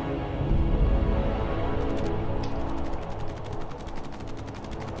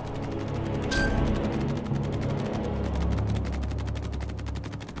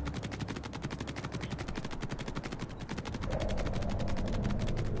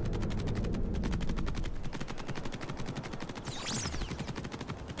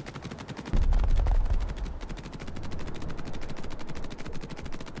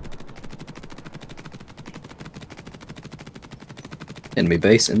 Enemy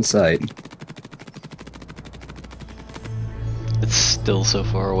base in sight. It's still so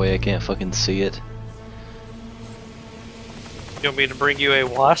far away I can't fucking see it. You want me to bring you a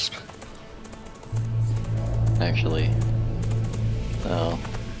wasp? Actually. No.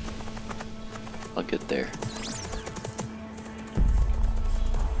 I'll get there.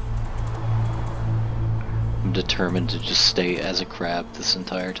 I'm determined to just stay as a crab this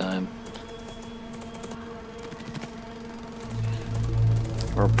entire time.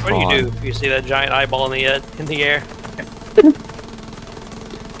 Or What do prawn. you do if you see that giant eyeball in the air?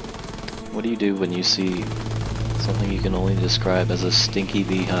 What do you do when you see something you can only describe as a stinky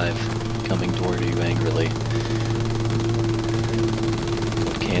beehive coming toward you angrily?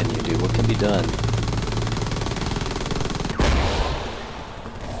 What can you do? What can be done?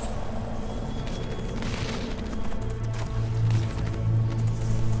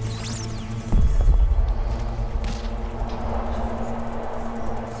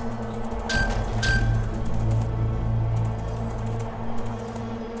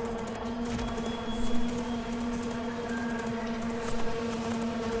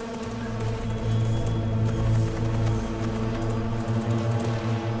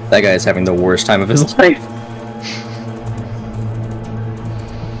 That guy is having the worst time of his life.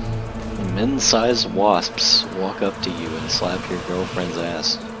 Men-sized wasps walk up to you and slap your girlfriend's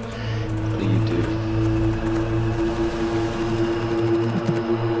ass. What do you do?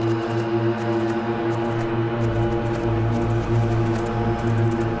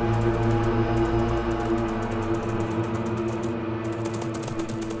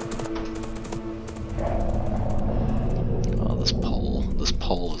 Oh, this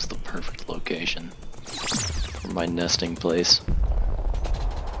pole is the perfect location for my nesting place.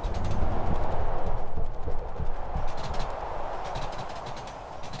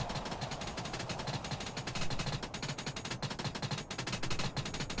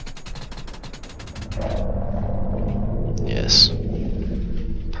 Yes.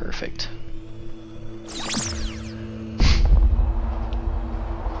 Perfect.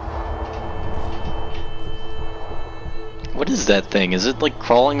 What is that thing? Is it like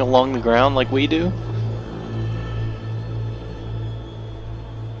crawling along the ground like we do?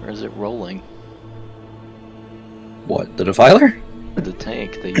 Or is it rolling? What, the Defiler? The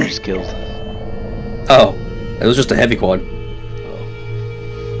tank that you just killed. Oh, it was just a heavy quad. Oh.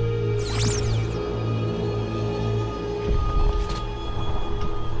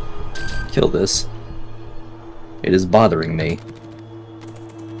 Kill this. It is bothering me.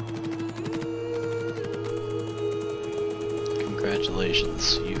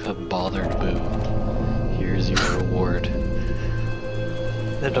 Congratulations, you have bothered Boo. Here's your reward.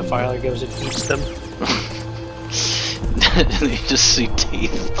 The Defiler goes and eats them. And you just see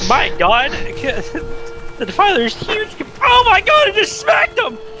teeth. Oh my god! The Defiler is huge! Oh my god, I just smacked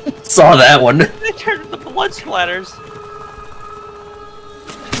him! Saw that one. They turned into blood splatters.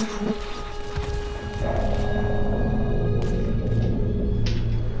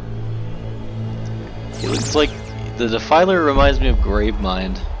 He looks like the Defiler reminds me of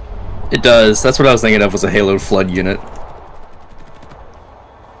Gravemind. It does. That's what I was thinking of, was a Halo Flood unit.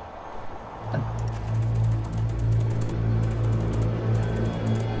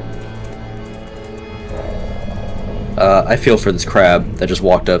 I feel for this crab that just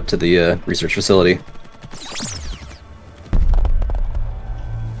walked up to the research facility.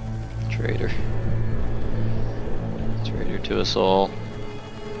 Traitor. Traitor to us all.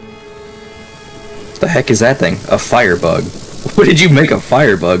 What the heck is that thing? A firebug. What did you make a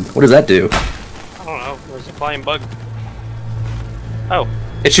firebug? What does that do? I don't know. Where's the flying bug? Oh.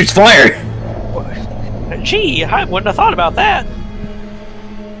 It shoots fire! Gee, I wouldn't have thought about that.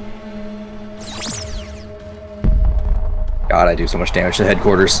 God, I do so much damage to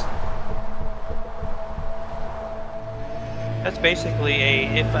headquarters. That's basically a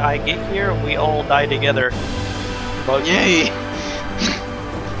if I get here, we all die together. Bug. Yay!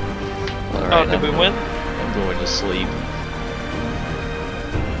 Oh, did we win? I'm going to sleep.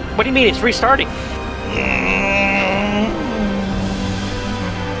 What do you mean? It's restarting.